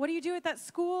what do you do at that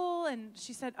school? And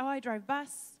she said, I drive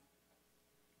bus.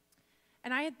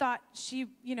 And I had thought she,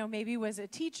 maybe was a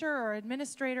teacher or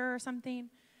administrator or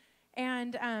something.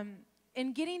 And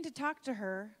in getting to talk to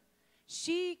her,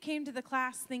 she came to the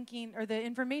class thinking, or the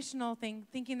informational thing,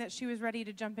 thinking that she was ready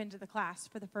to jump into the class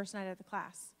for the first night of the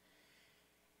class.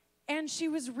 And she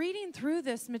was reading through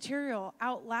this material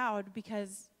out loud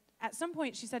because at some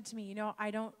point she said to me,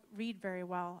 I don't read very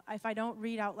well. If I don't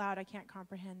read out loud, I can't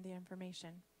comprehend the information.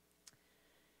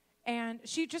 And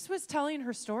she just was telling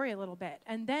her story a little bit.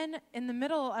 And then in the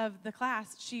middle of the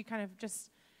class, she kind of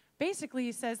just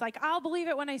basically says, like, I'll believe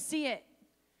it when I see it.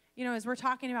 As we're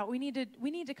talking about, we need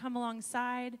to come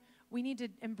alongside. We need to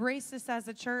embrace this as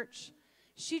a church.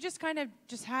 She just kind of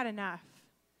just had enough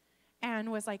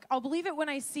and was like, I'll believe it when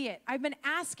I see it. I've been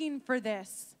asking for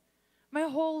this my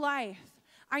whole life.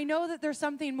 I know that there's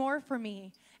something more for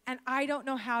me, and I don't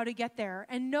know how to get there,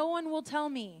 and no one will tell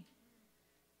me.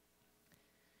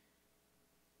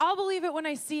 I'll believe it when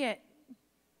I see it.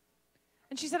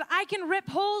 And she said, I can rip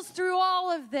holes through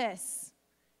all of this.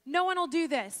 No one will do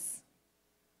this.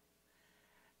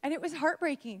 And it was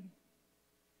heartbreaking.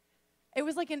 It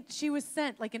was like she was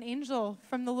sent like an angel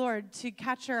from the Lord to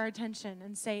catch our attention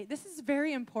and say, this is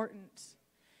very important.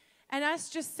 And us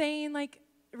just saying, like,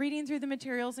 reading through the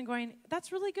materials and going,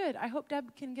 that's really good. I hope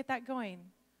Deb can get that going.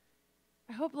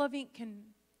 I hope Love Inc. can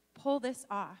pull this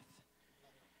off.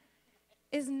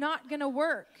 Is not going to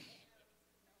work.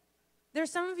 There's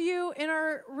some of you in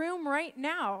our room right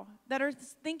now that are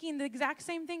thinking the exact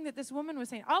same thing that this woman was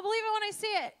saying. I'll believe it when I see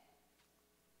it.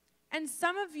 And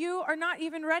some of you are not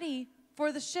even ready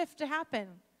for the shift to happen.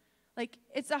 Like,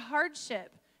 it's a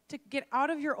hardship to get out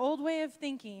of your old way of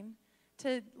thinking,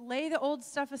 to lay the old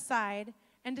stuff aside,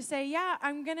 and to say, yeah,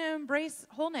 I'm going to embrace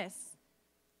wholeness.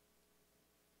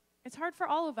 It's hard for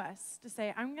all of us to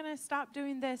say, I'm going to stop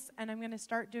doing this and I'm going to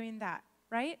start doing that,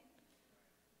 right?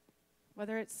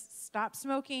 Whether it's stop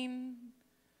smoking,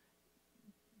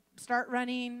 start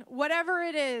running, whatever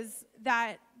it is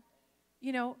that,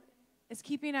 is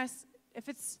keeping us,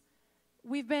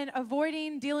 we've been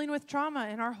avoiding dealing with trauma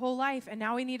in our whole life, and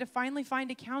now we need to finally find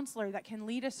a counselor that can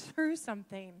lead us through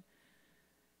something.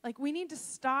 Like, we need to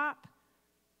stop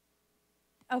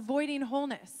avoiding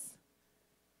wholeness.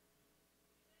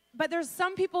 But there's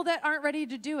some people that aren't ready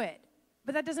to do it.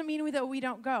 But that doesn't mean that we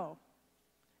don't go.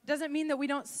 Doesn't mean that we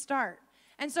don't start.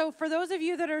 And so for those of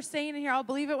you that are saying here, I'll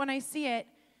believe it when I see it,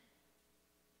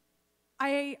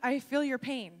 I feel your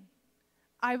pain.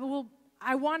 I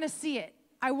want to see it.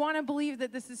 I want to believe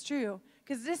that this is true,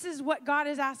 because this is what God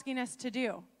is asking us to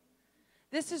do.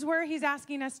 This is where he's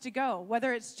asking us to go,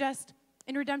 whether it's just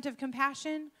in redemptive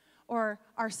compassion or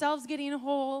ourselves getting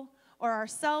whole or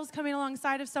ourselves coming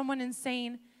alongside of someone and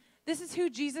saying, this is who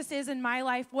Jesus is in my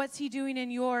life. What's he doing in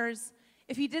yours?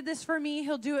 If he did this for me,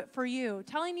 he'll do it for you.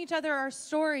 Telling each other our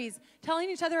stories,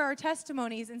 telling each other our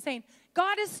testimonies and saying,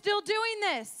 God is still doing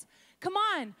this. Come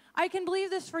on, I can believe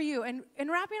this for you. And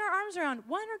wrapping our arms around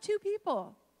one or two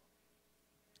people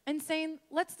and saying,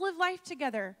 let's live life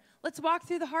together. Let's walk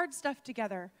through the hard stuff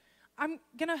together. I'm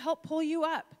going to help pull you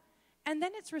up. And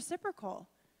then it's reciprocal.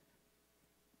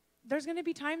 There's going to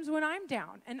be times when I'm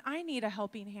down and I need a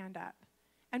helping hand up.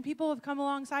 And people have come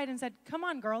alongside and said, come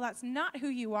on, girl, that's not who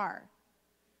you are.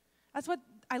 That's what,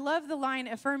 I love the line,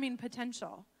 affirming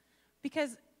potential.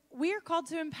 Because we are called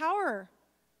to empower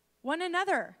one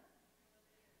another.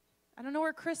 I don't know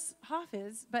where Chris Hoff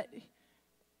is, but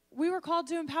we were called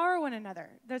to empower one another.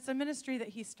 That's a ministry that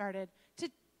he started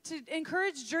to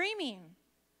encourage dreaming.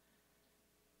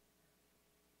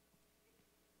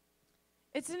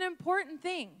 It's an important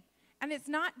thing. And it's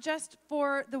not just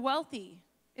for the wealthy.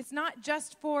 It's not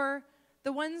just for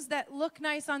the ones that look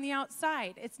nice on the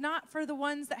outside. It's not for the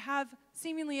ones that have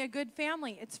seemingly a good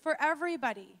family. It's for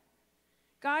everybody.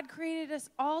 God created us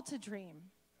all to dream.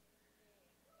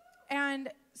 And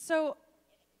so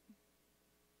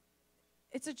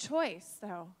it's a choice,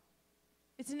 though.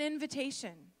 It's an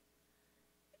invitation.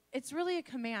 It's really a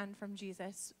command from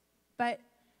Jesus, but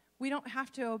we don't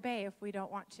have to obey if we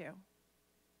don't want to.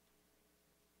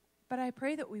 But I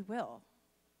pray that we will.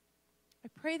 I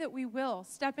pray that we will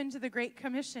step into the Great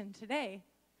Commission today.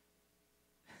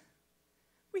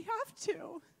 We have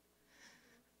to.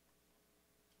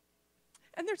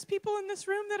 And there's people in this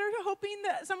room that are hoping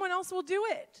that someone else will do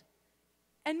it.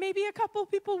 And maybe a couple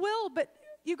people will, but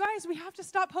you guys, we have to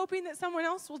stop hoping that someone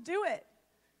else will do it.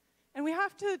 And we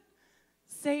have to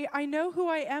say, I know who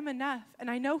I am enough, and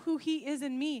I know who he is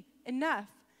in me enough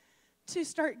to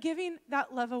start giving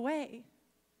that love away.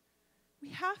 We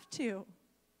have to.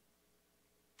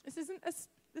 This isn't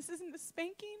a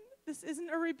spanking. This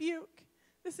isn't a rebuke.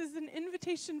 This is an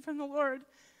invitation from the Lord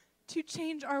to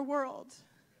change our world.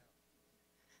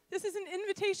 This is an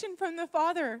invitation from the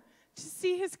Father to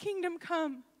see his kingdom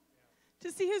come,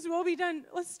 to see his will be done.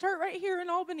 Let's start right here in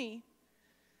Albany.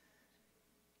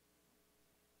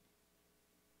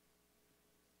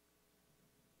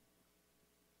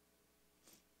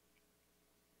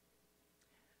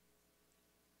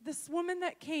 this woman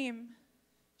that came,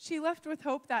 she left with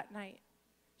hope that night.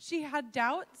 She had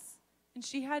doubts and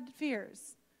she had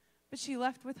fears, but she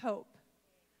left with hope.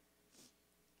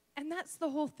 And that's the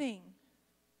whole thing.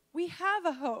 We have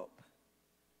a hope.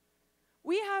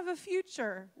 We have a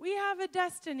future. We have a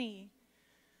destiny.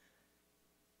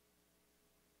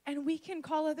 And we can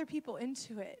call other people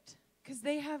into it because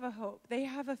they have a hope. They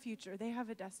have a future. They have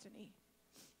a destiny.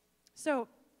 So,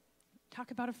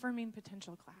 talk about affirming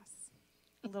potential class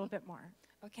a little bit more.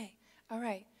 Okay. All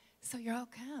right. So you're all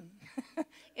come.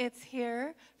 It's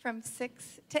here from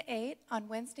 6 to 8 on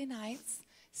Wednesday nights,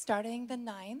 starting the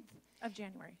 9th. Of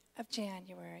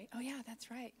January. Oh, yeah,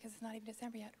 that's right, because it's not even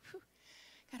December yet. Whew.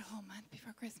 Got a whole month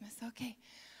before Christmas. Okay.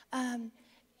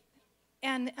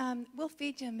 We'll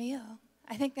feed you a meal.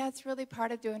 I think that's really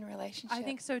part of doing a relationship. I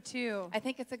think so, too. I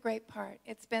think it's a great part.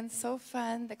 It's been so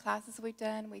fun, the classes we've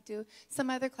done. We do some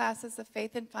other classes of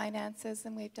faith and finances,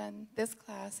 and we've done this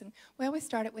class. And we always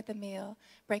start it with a meal,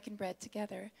 breaking bread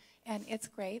together. And it's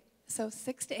great. So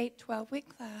 6 to 8,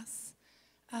 12-week class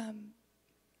in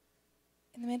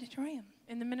the Minitorium.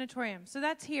 In the Minitorium. So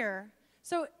that's here.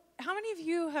 So how many of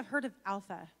you have heard of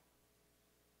Alpha?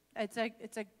 It's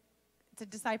a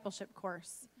discipleship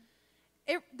course.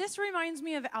 This reminds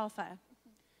me of Alpha.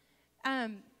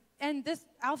 And this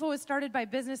Alpha was started by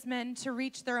businessmen to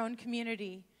reach their own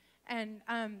community. And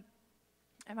am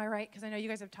I right? Because I know you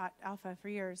guys have taught Alpha for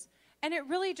years. And it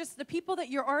really just, the people that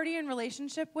you're already in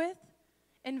relationship with,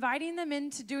 inviting them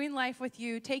into doing life with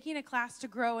you, taking a class to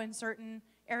grow in certain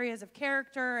areas of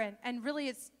character, and really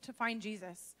it's to find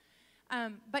Jesus.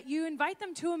 But you invite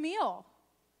them to a meal.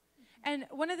 And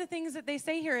one of the things that they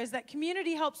say here is that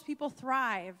community helps people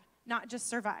thrive, not just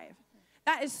survive.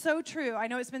 That is so true. I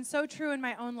know it's been so true in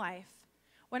my own life.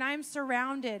 When I'm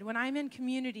surrounded, when I'm in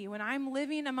community, when I'm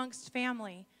living amongst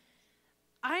family,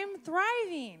 I'm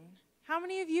thriving. How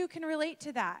many of you can relate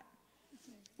to that?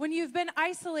 When you've been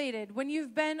isolated, when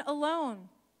you've been alone,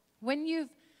 when you've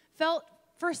felt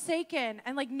forsaken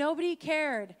and like nobody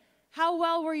cared, how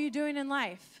well were you doing in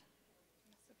life?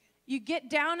 You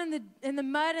get down in the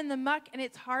mud and the muck, and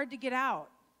it's hard to get out.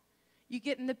 You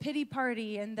get in the pity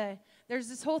party, and there's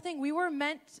this whole thing. We were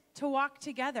meant to walk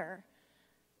together.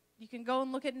 You can go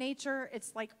and look at nature.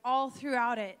 It's like all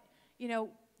throughout it. You know,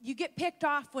 you get picked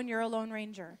off when you're a Lone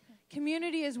Ranger.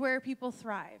 Community is where people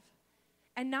thrive.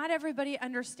 And not everybody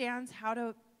understands how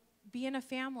to be in a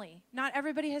family. Not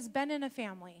everybody has been in a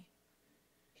family.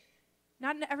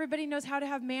 Not everybody knows how to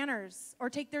have manners or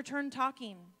take their turn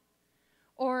talking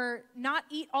or not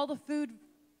eat all the food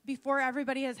before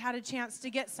everybody has had a chance to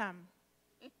get some.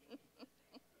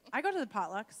 I go to the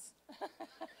potlucks.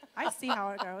 I see how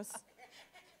it goes.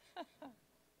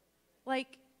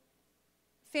 Like,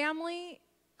 family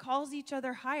calls each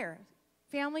other higher.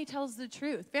 Family tells the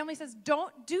truth. Family says,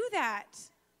 don't do that.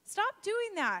 Stop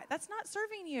doing that. That's not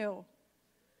serving you.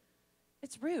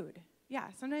 It's rude. Yeah,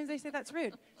 sometimes they say that's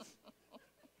rude.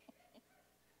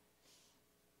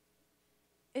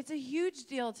 It's a huge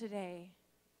deal today.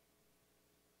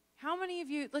 How many of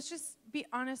you, let's just be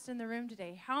honest in the room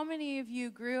today. How many of you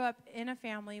grew up in a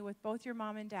family with both your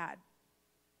mom and dad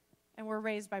and were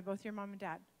raised by both your mom and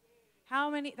dad? How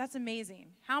many? That's amazing.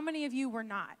 How many of you were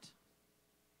not?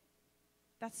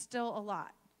 That's still a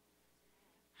lot.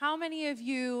 How many of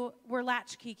you were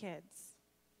latchkey kids?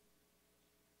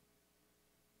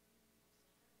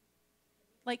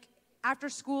 Like, after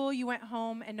school, you went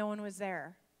home and no one was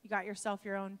there. You got yourself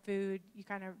your own food. You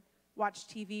kind of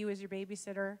watched TV, was your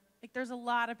babysitter. Like, there's a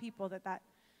lot of people that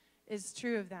is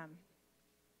true of them.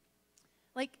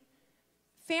 Like,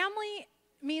 family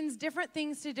means different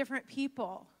things to different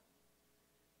people.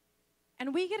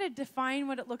 And we get to define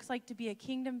what it looks like to be a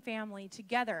kingdom family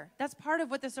together. That's part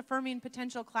of what this Affirming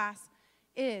Potential class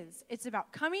is. It's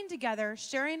about coming together,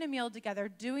 sharing a meal together,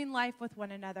 doing life with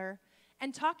one another,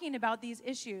 and talking about these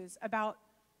issues, about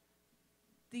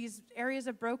these areas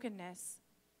of brokenness,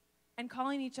 and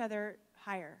calling each other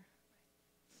higher.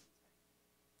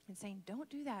 And saying, don't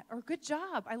do that. Or, good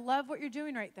job. I love what you're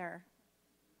doing right there.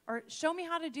 Or, show me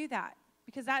how to do that,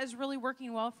 because that is really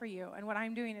working well for you, and what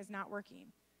I'm doing is not working.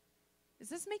 Is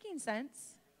this making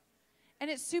sense? And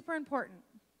it's super important.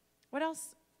 What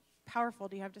else powerful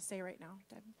do you have to say right now,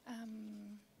 Deb?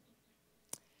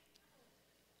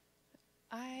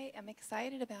 I am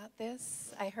excited about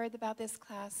this. I heard about this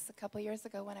class a couple years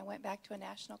ago when I went back to a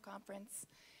national conference,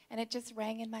 and it just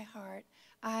rang in my heart.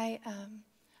 I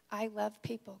love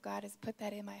people. God has put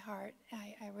that in my heart.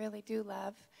 I really do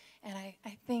love, and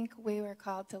I think we were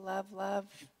called to love,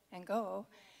 and go.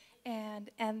 And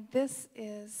this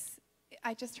is,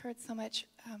 I just heard so much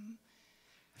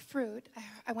fruit.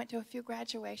 I went to a few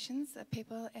graduations of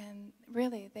people, and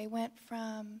really they went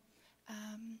from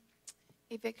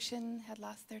eviction, had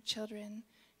lost their children,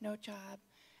 no job,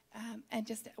 and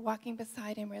just walking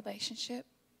beside in relationship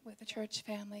with the church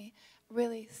family,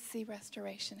 really see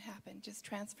restoration happen, just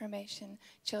transformation,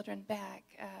 children back,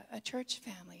 a church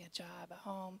family, a job, a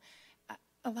home,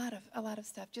 a lot of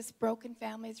stuff. Just broken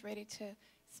families ready to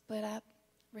split up,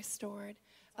 restored,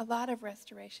 a lot of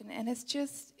restoration, and it's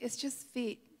just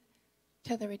feet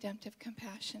to the redemptive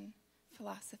compassion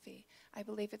philosophy. I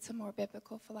believe it's a more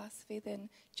biblical philosophy than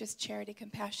just charity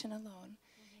compassion alone.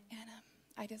 Mm-hmm. And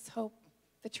I just hope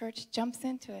the church jumps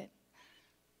into it.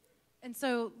 And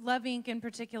so Love Inc. in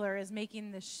particular is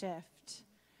making this shift.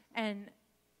 And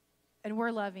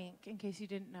we're Love Inc., in case you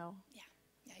didn't know. Yeah,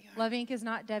 you are. Love Inc. is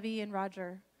not Debbie and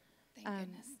Roger. Thank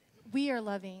goodness. We are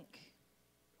Love Inc.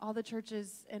 All the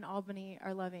churches in Albany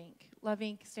are Love Inc. Love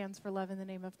Inc. stands for Love in the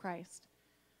Name of Christ.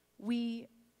 We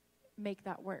make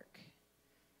that work.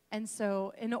 And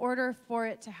so in order for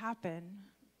it to happen,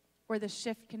 where the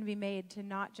shift can be made to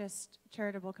not just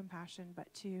charitable compassion,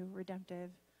 but to redemptive,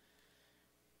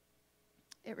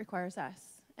 it requires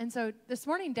us. And so this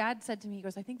morning, Dad said to me, he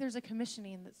goes, I think there's a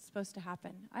commissioning that's supposed to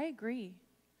happen. I agree.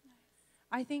 Nice.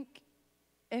 I think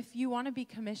if you want to be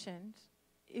commissioned,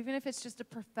 even if it's just a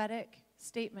prophetic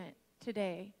statement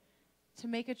today, to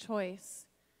make a choice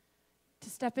to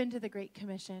step into the Great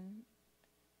Commission,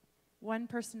 one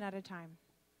person at a time.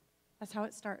 That's how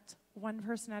it starts, one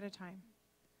person at a time.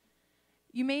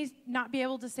 You may not be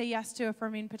able to say yes to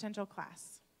affirming potential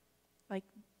class. Like,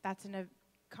 that's in a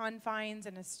confines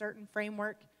and a certain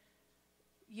framework.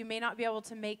 You may not be able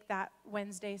to make that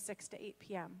Wednesday 6 to 8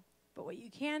 p.m. But what you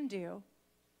can do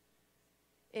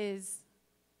is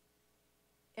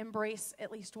embrace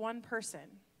at least one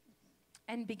person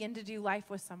and begin to do life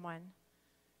with someone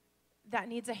that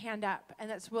needs a hand up and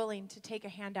that's willing to take a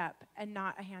hand up and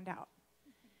not a hand out.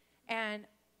 And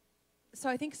so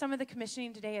I think some of the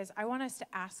commissioning today is I want us to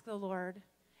ask the Lord,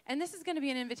 and this is going to be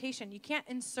an invitation. You can't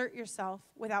insert yourself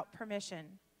without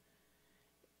permission.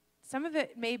 Some of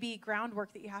it may be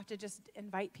groundwork that you have to just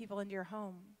invite people into your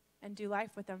home and do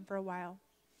life with them for a while.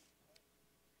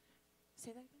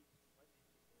 Say that again?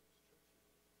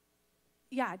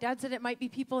 Yeah, Dad said it might be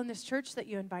people in this church that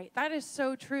you invite. That is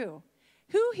so true.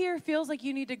 Who here feels like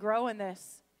you need to grow in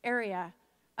this area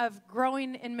of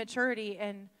growing in maturity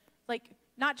and like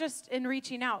not just in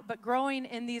reaching out, but growing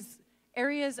in these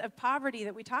areas of poverty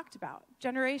that we talked about,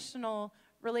 generational,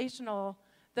 relational,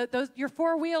 your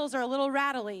four wheels are a little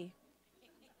rattly.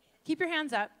 Keep your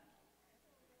hands up.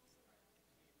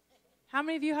 How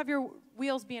many of you have your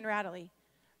wheels being rattly?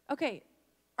 Okay,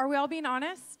 are we all being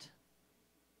honest?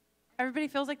 Everybody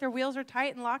feels like their wheels are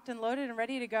tight and locked and loaded and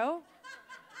ready to go?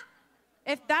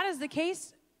 If that is the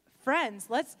case, friends,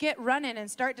 let's get running and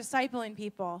start discipling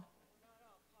people.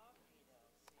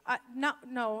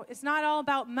 No, it's not all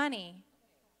about money.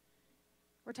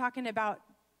 We're talking about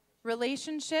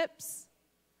relationships,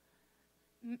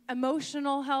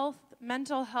 emotional health,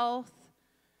 mental health,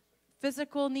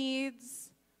 physical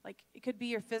needs. Like it could be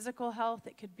your physical health,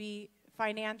 it could be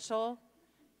financial.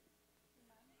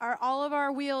 Are all of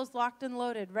our wheels locked and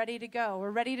loaded, ready to go?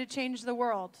 We're ready to change the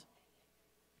world.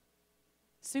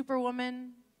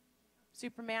 Superwoman,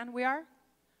 Superman, we are?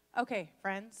 Okay,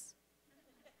 friends.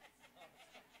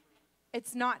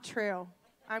 It's not true.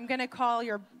 I'm going to call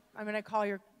your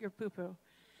poo-poo.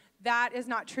 That is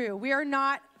not true. We are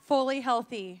not fully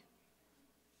healthy.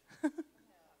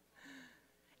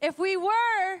 If we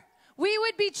were, we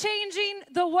would be changing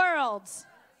the world.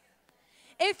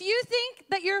 If you think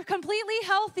that you're completely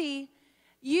healthy,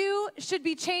 you should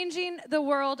be changing the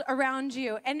world around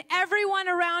you. And everyone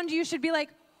around you should be like,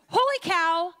 holy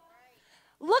cow,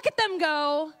 look at them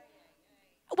go.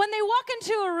 When they walk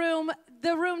into a room,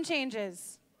 the room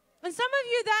changes. And some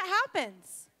of you, that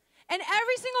happens. And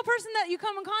every single person that you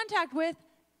come in contact with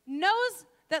knows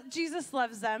that Jesus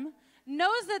loves them,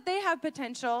 knows that they have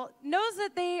potential, knows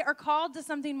that they are called to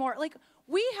something more. Like,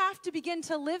 we have to begin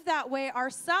to live that way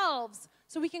ourselves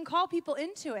so we can call people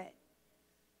into it.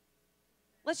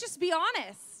 Let's just be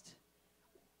honest.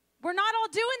 We're not all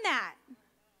doing that.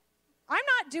 I'm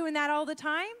not doing that all the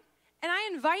time. And I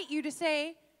invite you to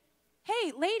say,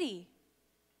 hey, lady,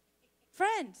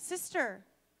 friend, sister,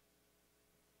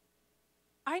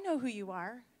 I know who you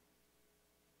are.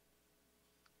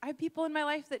 I have people in my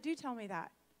life that do tell me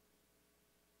that.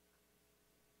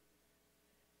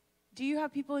 Do you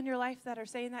have people in your life that are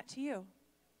saying that to you?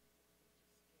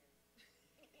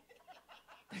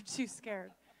 They're too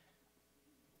scared.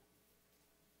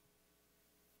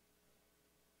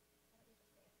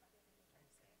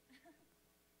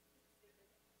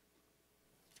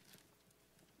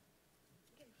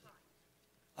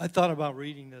 I thought about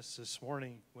reading this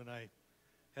morning when I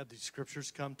had these scriptures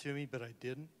come to me, but I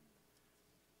didn't.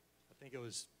 I think it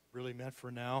was really meant for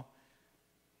now.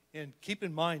 And keep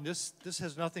in mind, this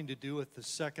has nothing to do with the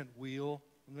second wheel.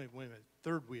 Wait a minute,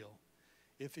 third wheel.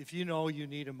 If you know you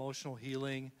need emotional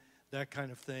healing, that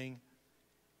kind of thing,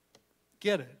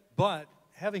 get it. But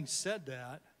having said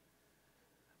that,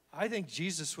 I think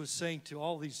Jesus was saying to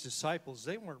all these disciples,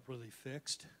 they weren't really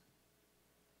fixed.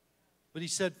 But he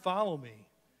said, follow me.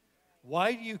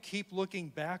 Why do you keep looking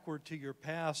backward to your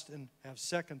past and have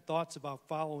second thoughts about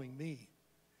following me?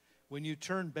 When you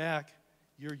turn back,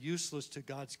 you're useless to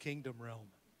God's kingdom realm.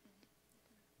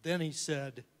 Then he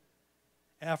said,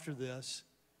 after this,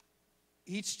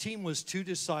 each team was 2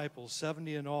 disciples,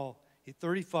 70 in all.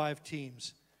 35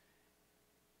 teams.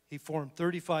 He formed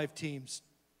 35 teams,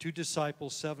 2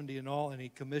 disciples, 70 in all, and he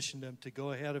commissioned them to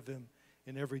go ahead of him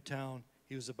in every town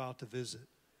he was about to visit.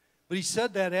 But he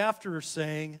said that after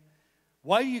saying,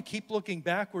 why do you keep looking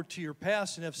backward to your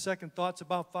past and have second thoughts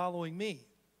about following me?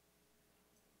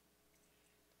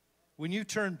 When you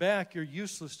turn back, you're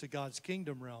useless to God's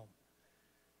kingdom realm.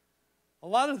 A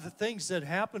lot of the things that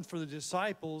happened for the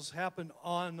disciples happened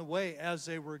on the way as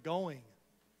they were going,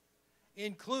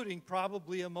 including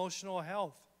probably emotional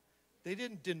health. They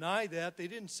didn't deny that. They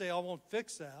didn't say, I won't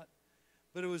fix that.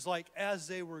 But it was like as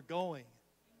they were going.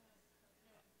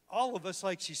 All of us,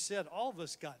 like she said, all of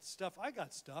us got stuff. I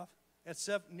got stuff. I'm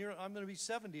going to be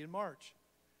 70 in March.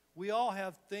 We all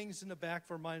have things in the back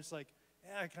of our minds like,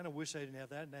 I kind of wish I didn't have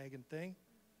that nagging thing.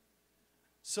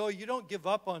 So you don't give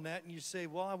up on that and you say,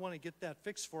 well, I want to get that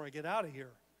fixed before I get out of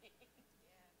here.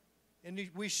 And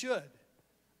we should.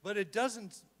 But it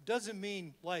doesn't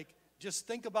mean like just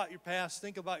think about your past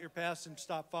and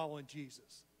stop following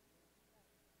Jesus.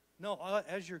 No,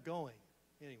 as you're going.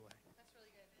 Anyway.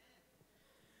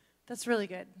 That's really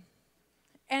good.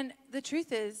 And the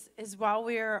truth is while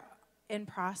we're in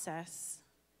process,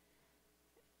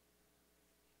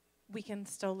 we can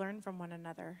still learn from one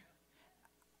another.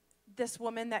 This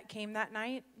woman that came that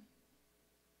night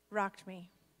rocked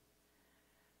me.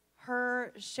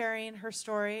 Her sharing her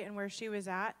story and where she was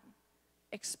at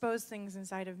exposed things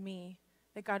inside of me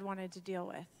that God wanted to deal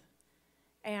with.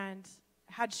 And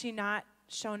had she not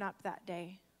shown up that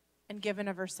day and given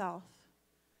of herself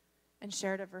and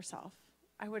shared of herself,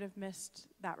 I would have missed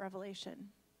that revelation.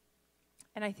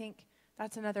 And I think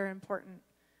that's another important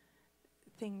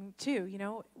thing too. You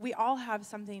know, we all have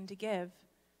something to give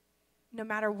no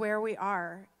matter where we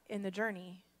are in the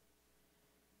journey.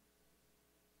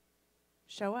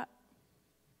 Show up.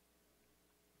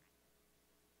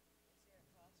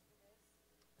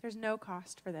 There's no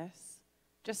cost for this.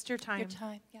 Just your time. Your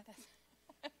time, yeah.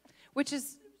 That's Which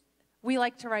is, we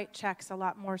like to write checks a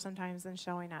lot more sometimes than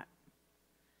showing up.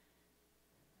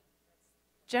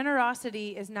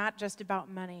 Generosity is not just about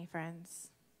money,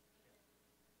 friends.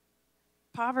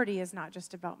 Poverty is not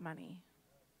just about money.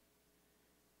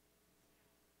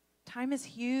 Time is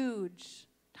huge.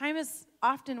 Time is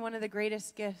often one of the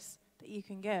greatest gifts that you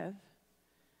can give.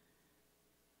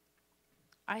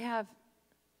 I have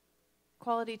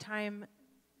quality time.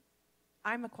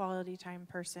 I'm a quality time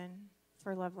person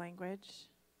for love language.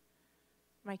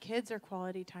 My kids are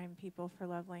quality time people for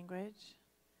love language.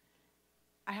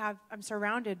 I'm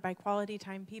surrounded by quality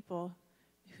time people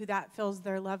who that fills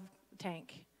their love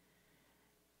tank.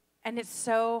 And it's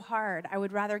so hard. I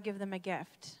would rather give them a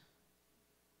gift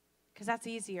because that's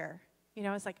easier. You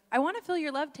know, it's like, I want to fill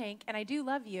your love tank and I do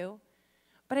love you,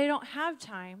 but I don't have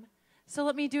time, so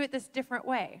let me do it this different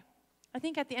way. I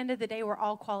think at the end of the day, we're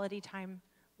all quality time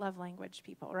love language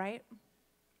people, right?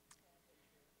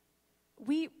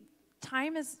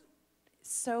 Time is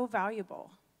so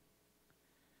valuable.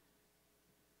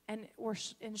 And we're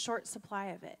in short supply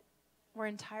of it. We're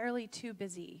entirely too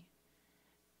busy.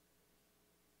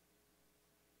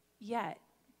 Yet,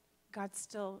 God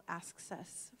still asks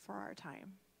us for our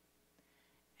time.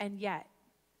 And yet,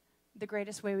 the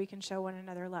greatest way we can show one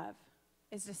another love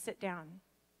is to sit down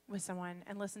with someone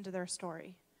and listen to their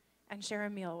story and share a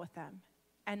meal with them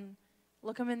and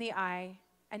look them in the eye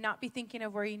and not be thinking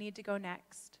of where you need to go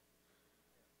next.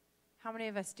 How many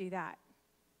of us do that?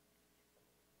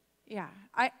 Yeah,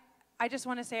 I just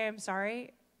want to say I'm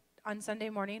sorry on Sunday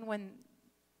morning when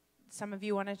some of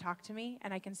you want to talk to me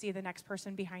and I can see the next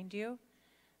person behind you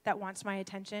that wants my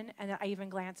attention and I even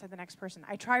glance at the next person.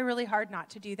 I try really hard not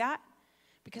to do that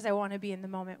because I want to be in the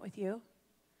moment with you.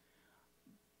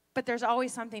 But there's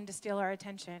always something to steal our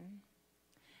attention.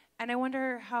 And I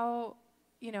wonder how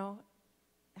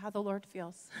the Lord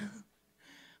feels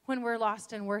when we're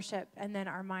lost in worship and then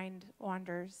our mind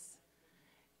wanders.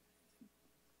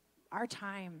 Our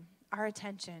time, our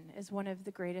attention is one of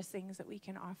the greatest things that we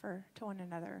can offer to one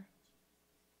another.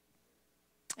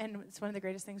 And it's one of the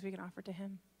greatest things we can offer to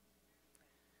him.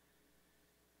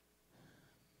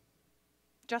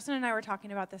 Justin and I were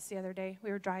talking about this the other day.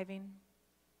 We were driving.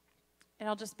 And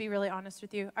I'll just be really honest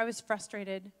with you. I was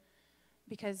frustrated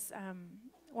because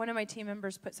one of my team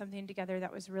members put something together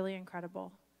that was really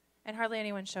incredible. And hardly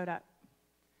anyone showed up.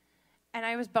 And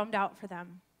I was bummed out for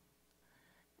them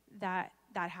that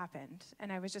happened.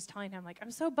 And I was just telling him, like,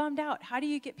 I'm so bummed out. How do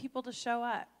you get people to show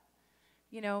up,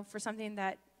 for something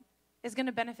that is going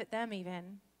to benefit them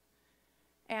even?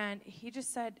 And he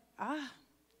just said,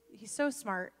 he's so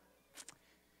smart.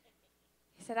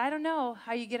 He said, I don't know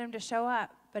how you get him to show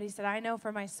up, but he said, I know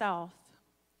for myself,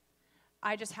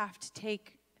 I just have to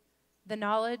take the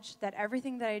knowledge that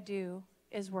everything that I do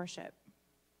is worship.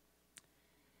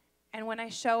 And when I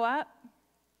show up,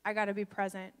 I got to be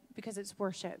present because it's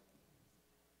worship.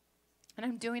 And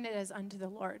I'm doing it as unto the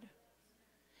Lord.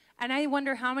 And I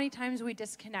wonder how many times we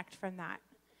disconnect from that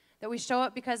we show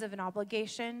up because of an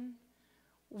obligation.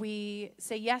 We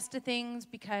say yes to things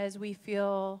because we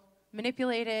feel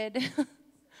manipulated,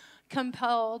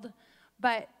 compelled.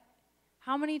 But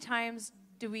how many times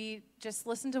do we just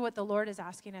listen to what the Lord is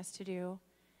asking us to do?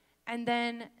 And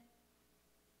then,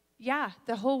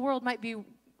 the whole world might be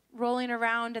rolling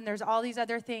around and there's all these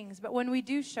other things. But when we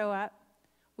do show up,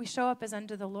 we show up as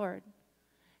unto the Lord.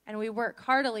 And we work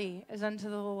heartily as unto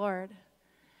the Lord.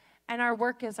 And our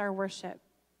work is our worship.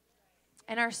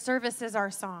 And our service is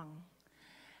our song.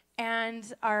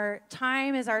 And our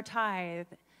time is our tithe.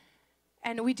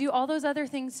 And we do all those other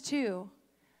things too.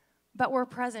 But we're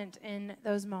present in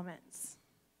those moments.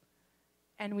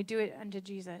 And we do it unto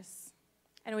Jesus.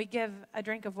 And we give a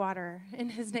drink of water in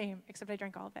his name, except I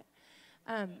drank all of it.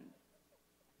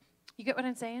 You get what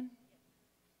I'm saying?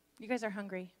 You guys are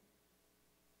hungry.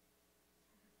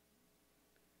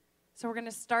 So we're going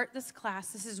to start this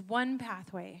class. This is one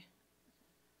pathway.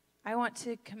 I want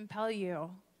to compel you.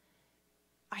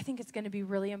 I think it's going to be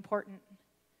really important.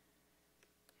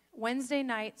 Wednesday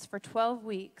nights for 12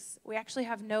 weeks, we actually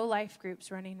have no life groups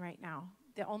running right now.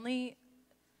 The only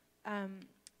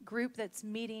group that's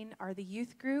meeting are the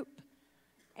youth group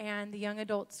and the young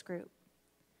adults group.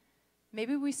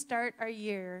 Maybe we start our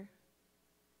year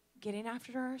getting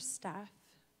after our stuff,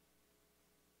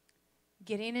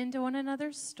 getting into one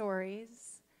another's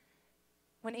stories.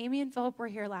 When Amy and Philip were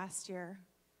here last year,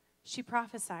 she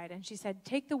prophesied and she said,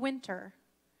 take the winter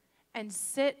and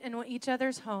sit in each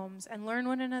other's homes and learn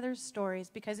one another's stories,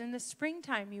 because in the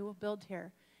springtime you will build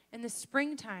here. In the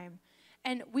springtime.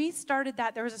 And we started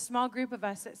that. There was a small group of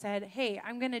us that said, hey,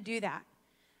 I'm going to do that.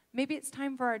 Maybe it's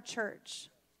time for our church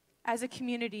as a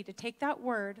community to take that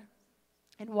word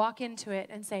and walk into it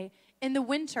and say, in the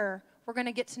winter, we're going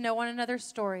to get to know one another's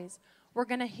stories. We're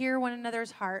going to hear one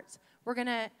another's hearts. We're going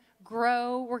to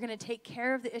grow. We're going to take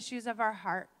care of the issues of our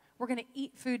heart. We're going to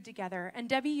eat food together. And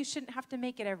Debbie, you shouldn't have to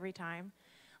make it every time.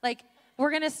 Like, we're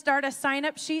going to start a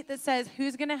sign-up sheet that says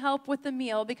who's going to help with the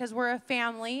meal, because we're a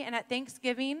family. And at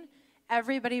Thanksgiving,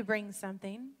 everybody brings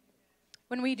something.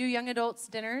 When we do young adults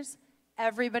dinners,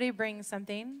 everybody brings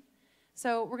something.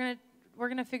 So we're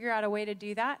gonna figure out a way to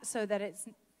do that so that it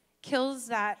kills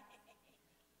that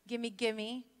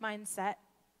gimme mindset.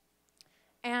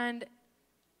 And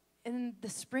in the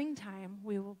springtime,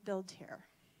 we will build here.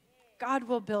 God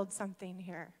will build something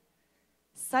here.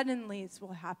 Suddenlies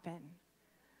will happen.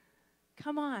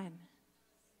 Come on.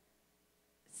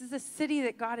 This is a city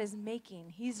that God is making.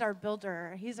 He's our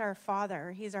builder. He's our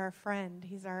father. He's our friend.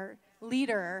 He's our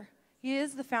leader. He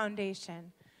is the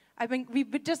foundation.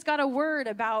 We've just got a word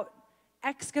about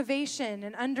excavation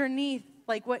and underneath,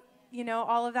 like what,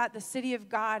 all of that, the city of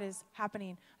God is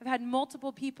happening. I've had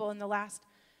multiple people in the last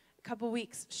couple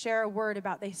weeks share a word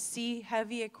about they see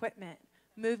heavy equipment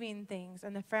moving things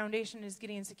and the foundation is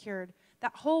getting secured.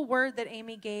 That whole word that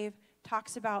Amy gave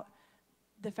talks about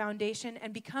the foundation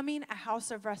and becoming a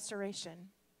house of restoration.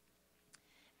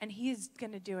 And he's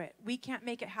going to do it. We can't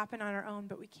make it happen on our own,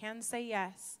 but we can say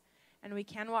yes, and we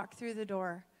can walk through the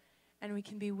door, and we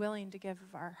can be willing to give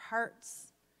of our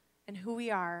hearts and who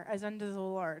we are as unto the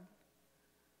Lord.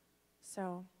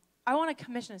 So I want to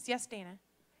commission us. Yes, Dana?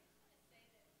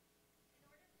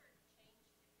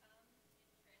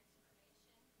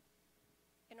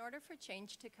 In order for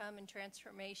change to come and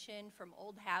transformation from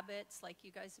old habits like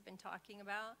you guys have been talking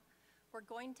about, we're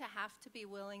going to have to be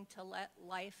willing to let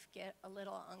life get a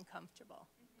little uncomfortable.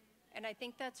 Mm-hmm. And I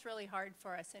think that's really hard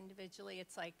for us individually.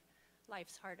 It's like,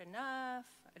 life's hard enough.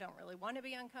 I don't really want to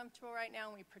be uncomfortable right now.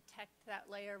 And we protect that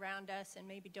layer around us and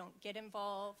maybe don't get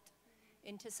involved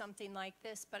into something like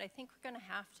this. But I think we're going to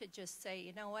have to just say,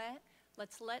 you know what?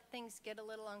 Let's let things get a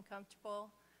little uncomfortable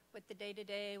with the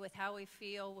day-to-day, with how we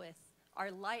feel, with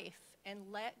our life, and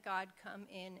let God come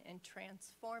in and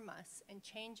transform us and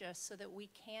change us so that we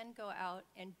can go out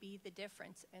and be the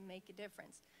difference and make a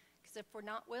difference. Because if we're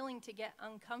not willing to get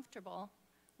uncomfortable,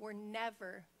 we're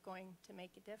never going to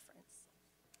make a difference.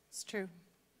 It's true.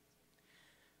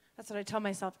 That's what I tell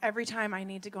myself every time I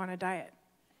need to go on a diet.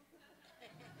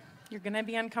 You're going to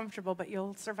be uncomfortable, but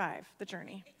you'll survive the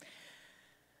journey.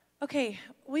 Okay,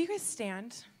 will you guys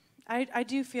stand? I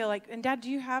do feel like, and Dad, do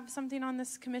you have something on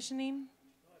this commissioning?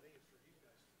 No, I think it's for you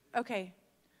guys to do. Okay.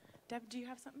 Deb, do you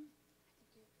have something?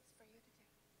 It's for you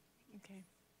to do. Okay.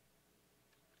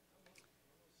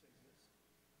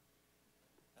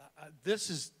 This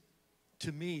is,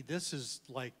 to me, this is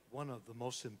like one of the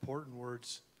most important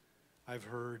words I've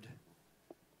heard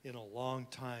in a long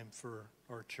time for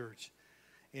our church.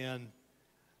 And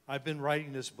I've been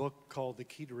writing this book called The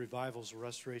Key to Revival's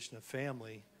Restoration of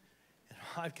Family. And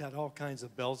I've got all kinds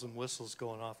of bells and whistles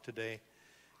going off today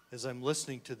as I'm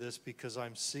listening to this, because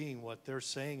I'm seeing what they're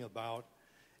saying about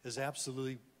is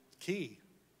absolutely key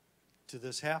to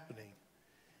this happening.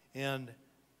 And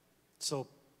so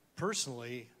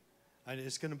personally,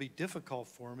 it's going to be difficult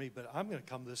for me, but I'm going to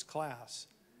come to this class.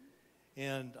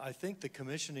 And I think the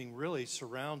commissioning really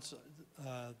surrounds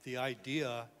the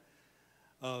idea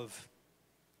of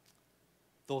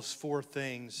those four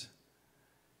things.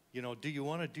 You know, do you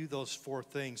want to do those four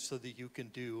things so that you can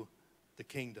do the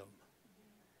kingdom?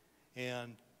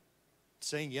 And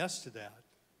saying yes to that.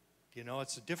 You know,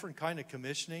 it's a different kind of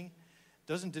commissioning. It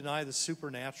doesn't deny the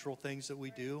supernatural things that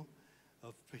we do,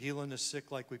 of healing the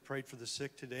sick like we prayed for the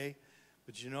sick today.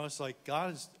 But you know, it's like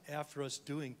God is after us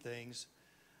doing things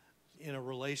in a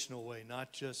relational way,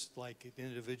 not just like an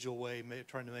individual way,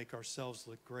 trying to make ourselves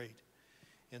look great.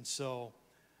 And so,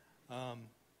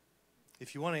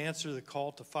 if you want to answer the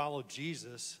call to follow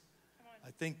Jesus,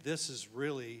 I think this is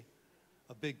really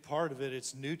a big part of it.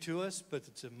 It's new to us, but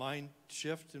it's a mind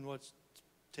shift in what's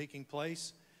taking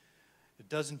place. It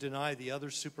doesn't deny the other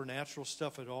supernatural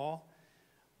stuff at all.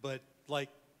 But like,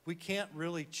 we can't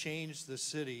really change the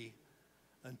city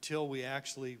until we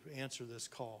actually answer this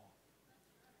call.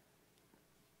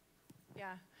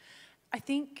 Yeah. I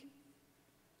think,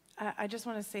 I just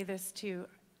want to say this too.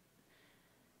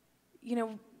 You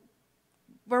know,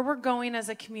 where we're going as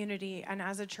a community and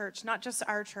as a church, not just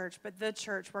our church, but the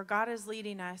church where God is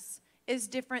leading us, is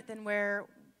different than where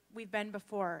we've been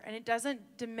before. And it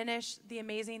doesn't diminish the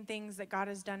amazing things that God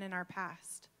has done in our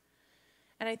past.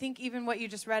 And I think even what you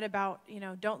just read about, you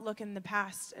know, don't look in the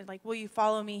past, and like, will you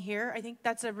follow me here? I think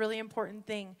that's a really important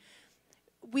thing.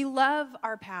 We love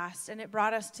our past, and it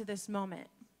brought us to this moment.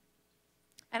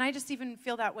 And I just even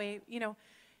feel that way, you know,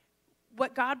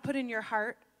 what God put in your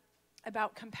heart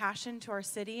about compassion to our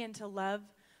city and to love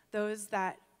those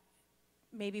that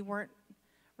maybe weren't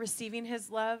receiving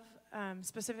his love,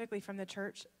 specifically from the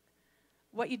church.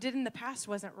 What you did in the past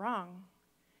wasn't wrong.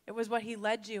 It was what he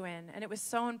led you in, and it was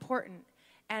so important,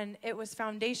 and it was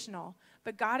foundational.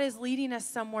 But God is leading us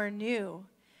somewhere new,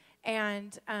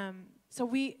 and so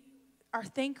we are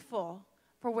thankful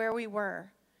for where we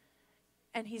were,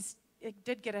 and it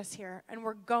did get us here, and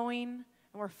we're going,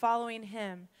 and we're following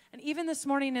him. And even this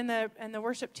morning in the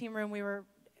worship team room,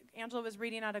 Angela was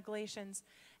reading out of Galatians,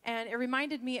 and it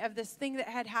reminded me of this thing that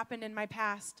had happened in my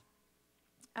past,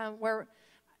 where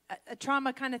a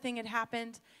trauma kind of thing had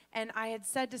happened, and I had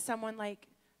said to someone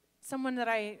that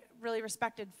I really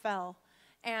respected fell,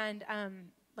 and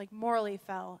like morally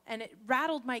fell, and it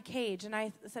rattled my cage, and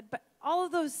I said, but all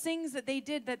of those things that they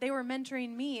did, that they were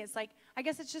mentoring me, it's like, I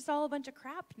guess it's just all a bunch of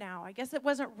crap now. I guess it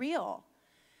wasn't real.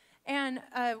 And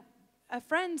a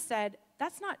friend said,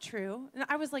 that's not true. And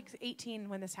I was like 18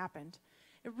 when this happened.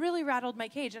 It really rattled my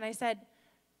cage. And I said,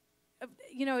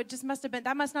 you know, they must have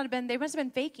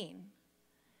been faking.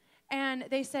 And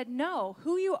they said, no,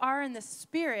 who you are in the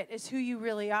spirit is who you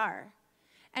really are.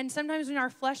 And sometimes when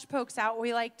our flesh pokes out,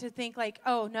 we like to think like,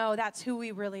 oh no, that's who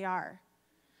we really are.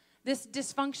 This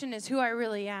dysfunction is who I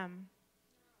really am.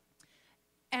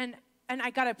 And I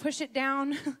got to push it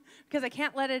down because I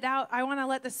can't let it out. I want to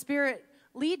let the Spirit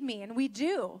lead me, and we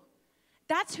do.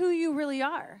 That's who you really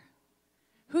are.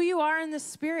 Who you are in the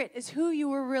Spirit is who you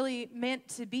were really meant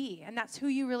to be, and that's who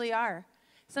you really are.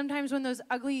 Sometimes when those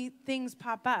ugly things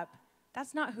pop up,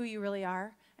 that's not who you really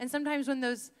are. And sometimes when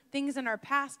those things in our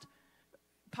past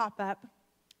pop up,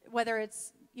 whether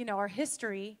it's, you know, our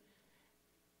history,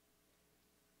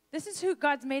 this is who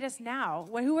God's made us now,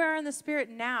 who we are in the Spirit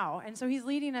now. And so he's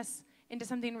leading us into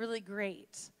something really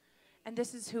great. And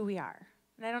this is who we are.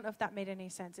 And I don't know if that made any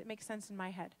sense. It makes sense in my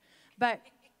head. But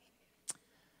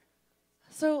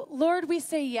So, Lord, we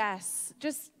say yes.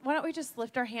 Why don't we just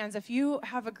lift our hands if you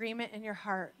have agreement in your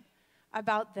heart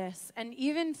about this. And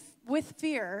even with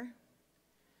fear,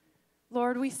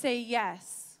 Lord, we say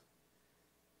yes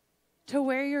to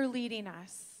where you're leading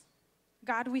us.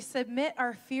 God, we submit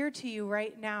our fear to you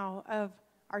right now of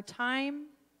our time,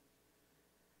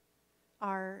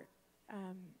 our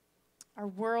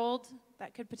world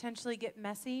that could potentially get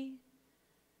messy,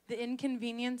 the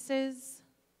inconveniences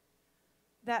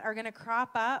that are going to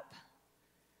crop up.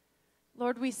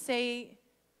 Lord, we say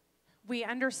we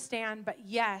understand, but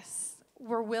yes,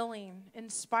 we're willing. In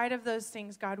spite of those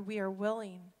things, God, we are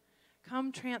willing.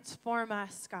 Come transform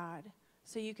us, God,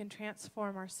 so you can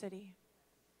transform our city.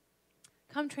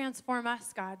 Come transform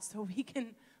us, God, so we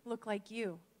can look like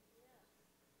you.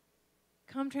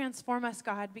 Come transform us,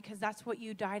 God, because that's what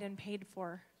you died and paid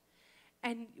for.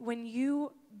 And when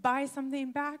you buy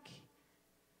something back,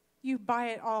 you buy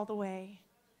it all the way.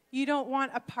 You don't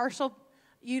want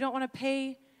to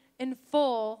pay in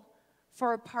full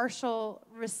for a partial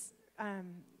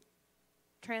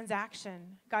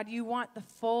transaction. God, you want the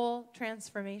full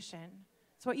transformation.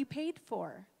 It's what you paid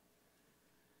for.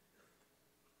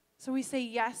 So we say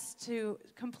yes to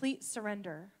complete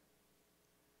surrender.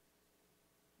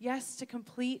 Yes to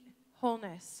complete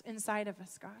wholeness inside of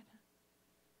us, God.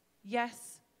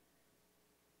 Yes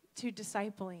to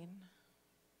discipling.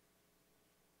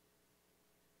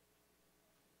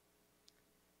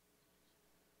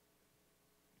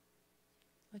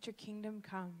 Let your kingdom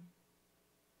come.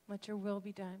 Let your will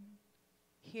be done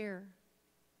here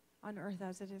on earth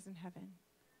as it is in heaven.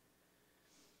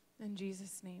 In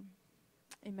Jesus' name,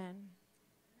 amen.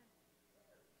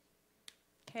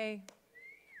 Okay.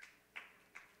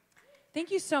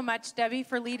 Thank you so much, Debbie,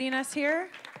 for leading us here.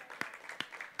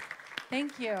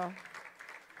 Thank you.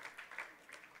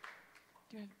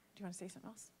 Do you want to say something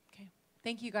else? Okay.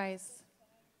 Thank you, guys.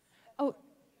 Oh.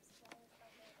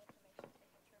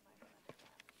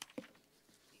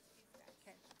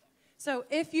 So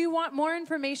if you want more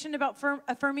information about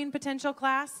Affirming Potential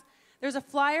class, there's a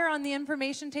flyer on the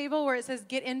information table where it says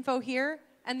Get Info Here,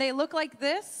 and they look like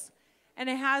this, and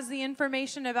it has the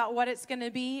information about what it's going to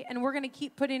be, and we're going to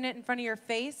keep putting it in front of your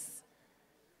face.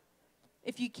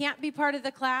 If you can't be part of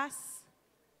the class,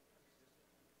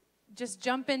 just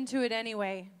jump into it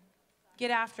anyway. Get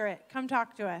after it. Come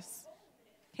talk to us.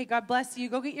 Okay, God bless you.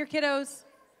 Go get your kiddos.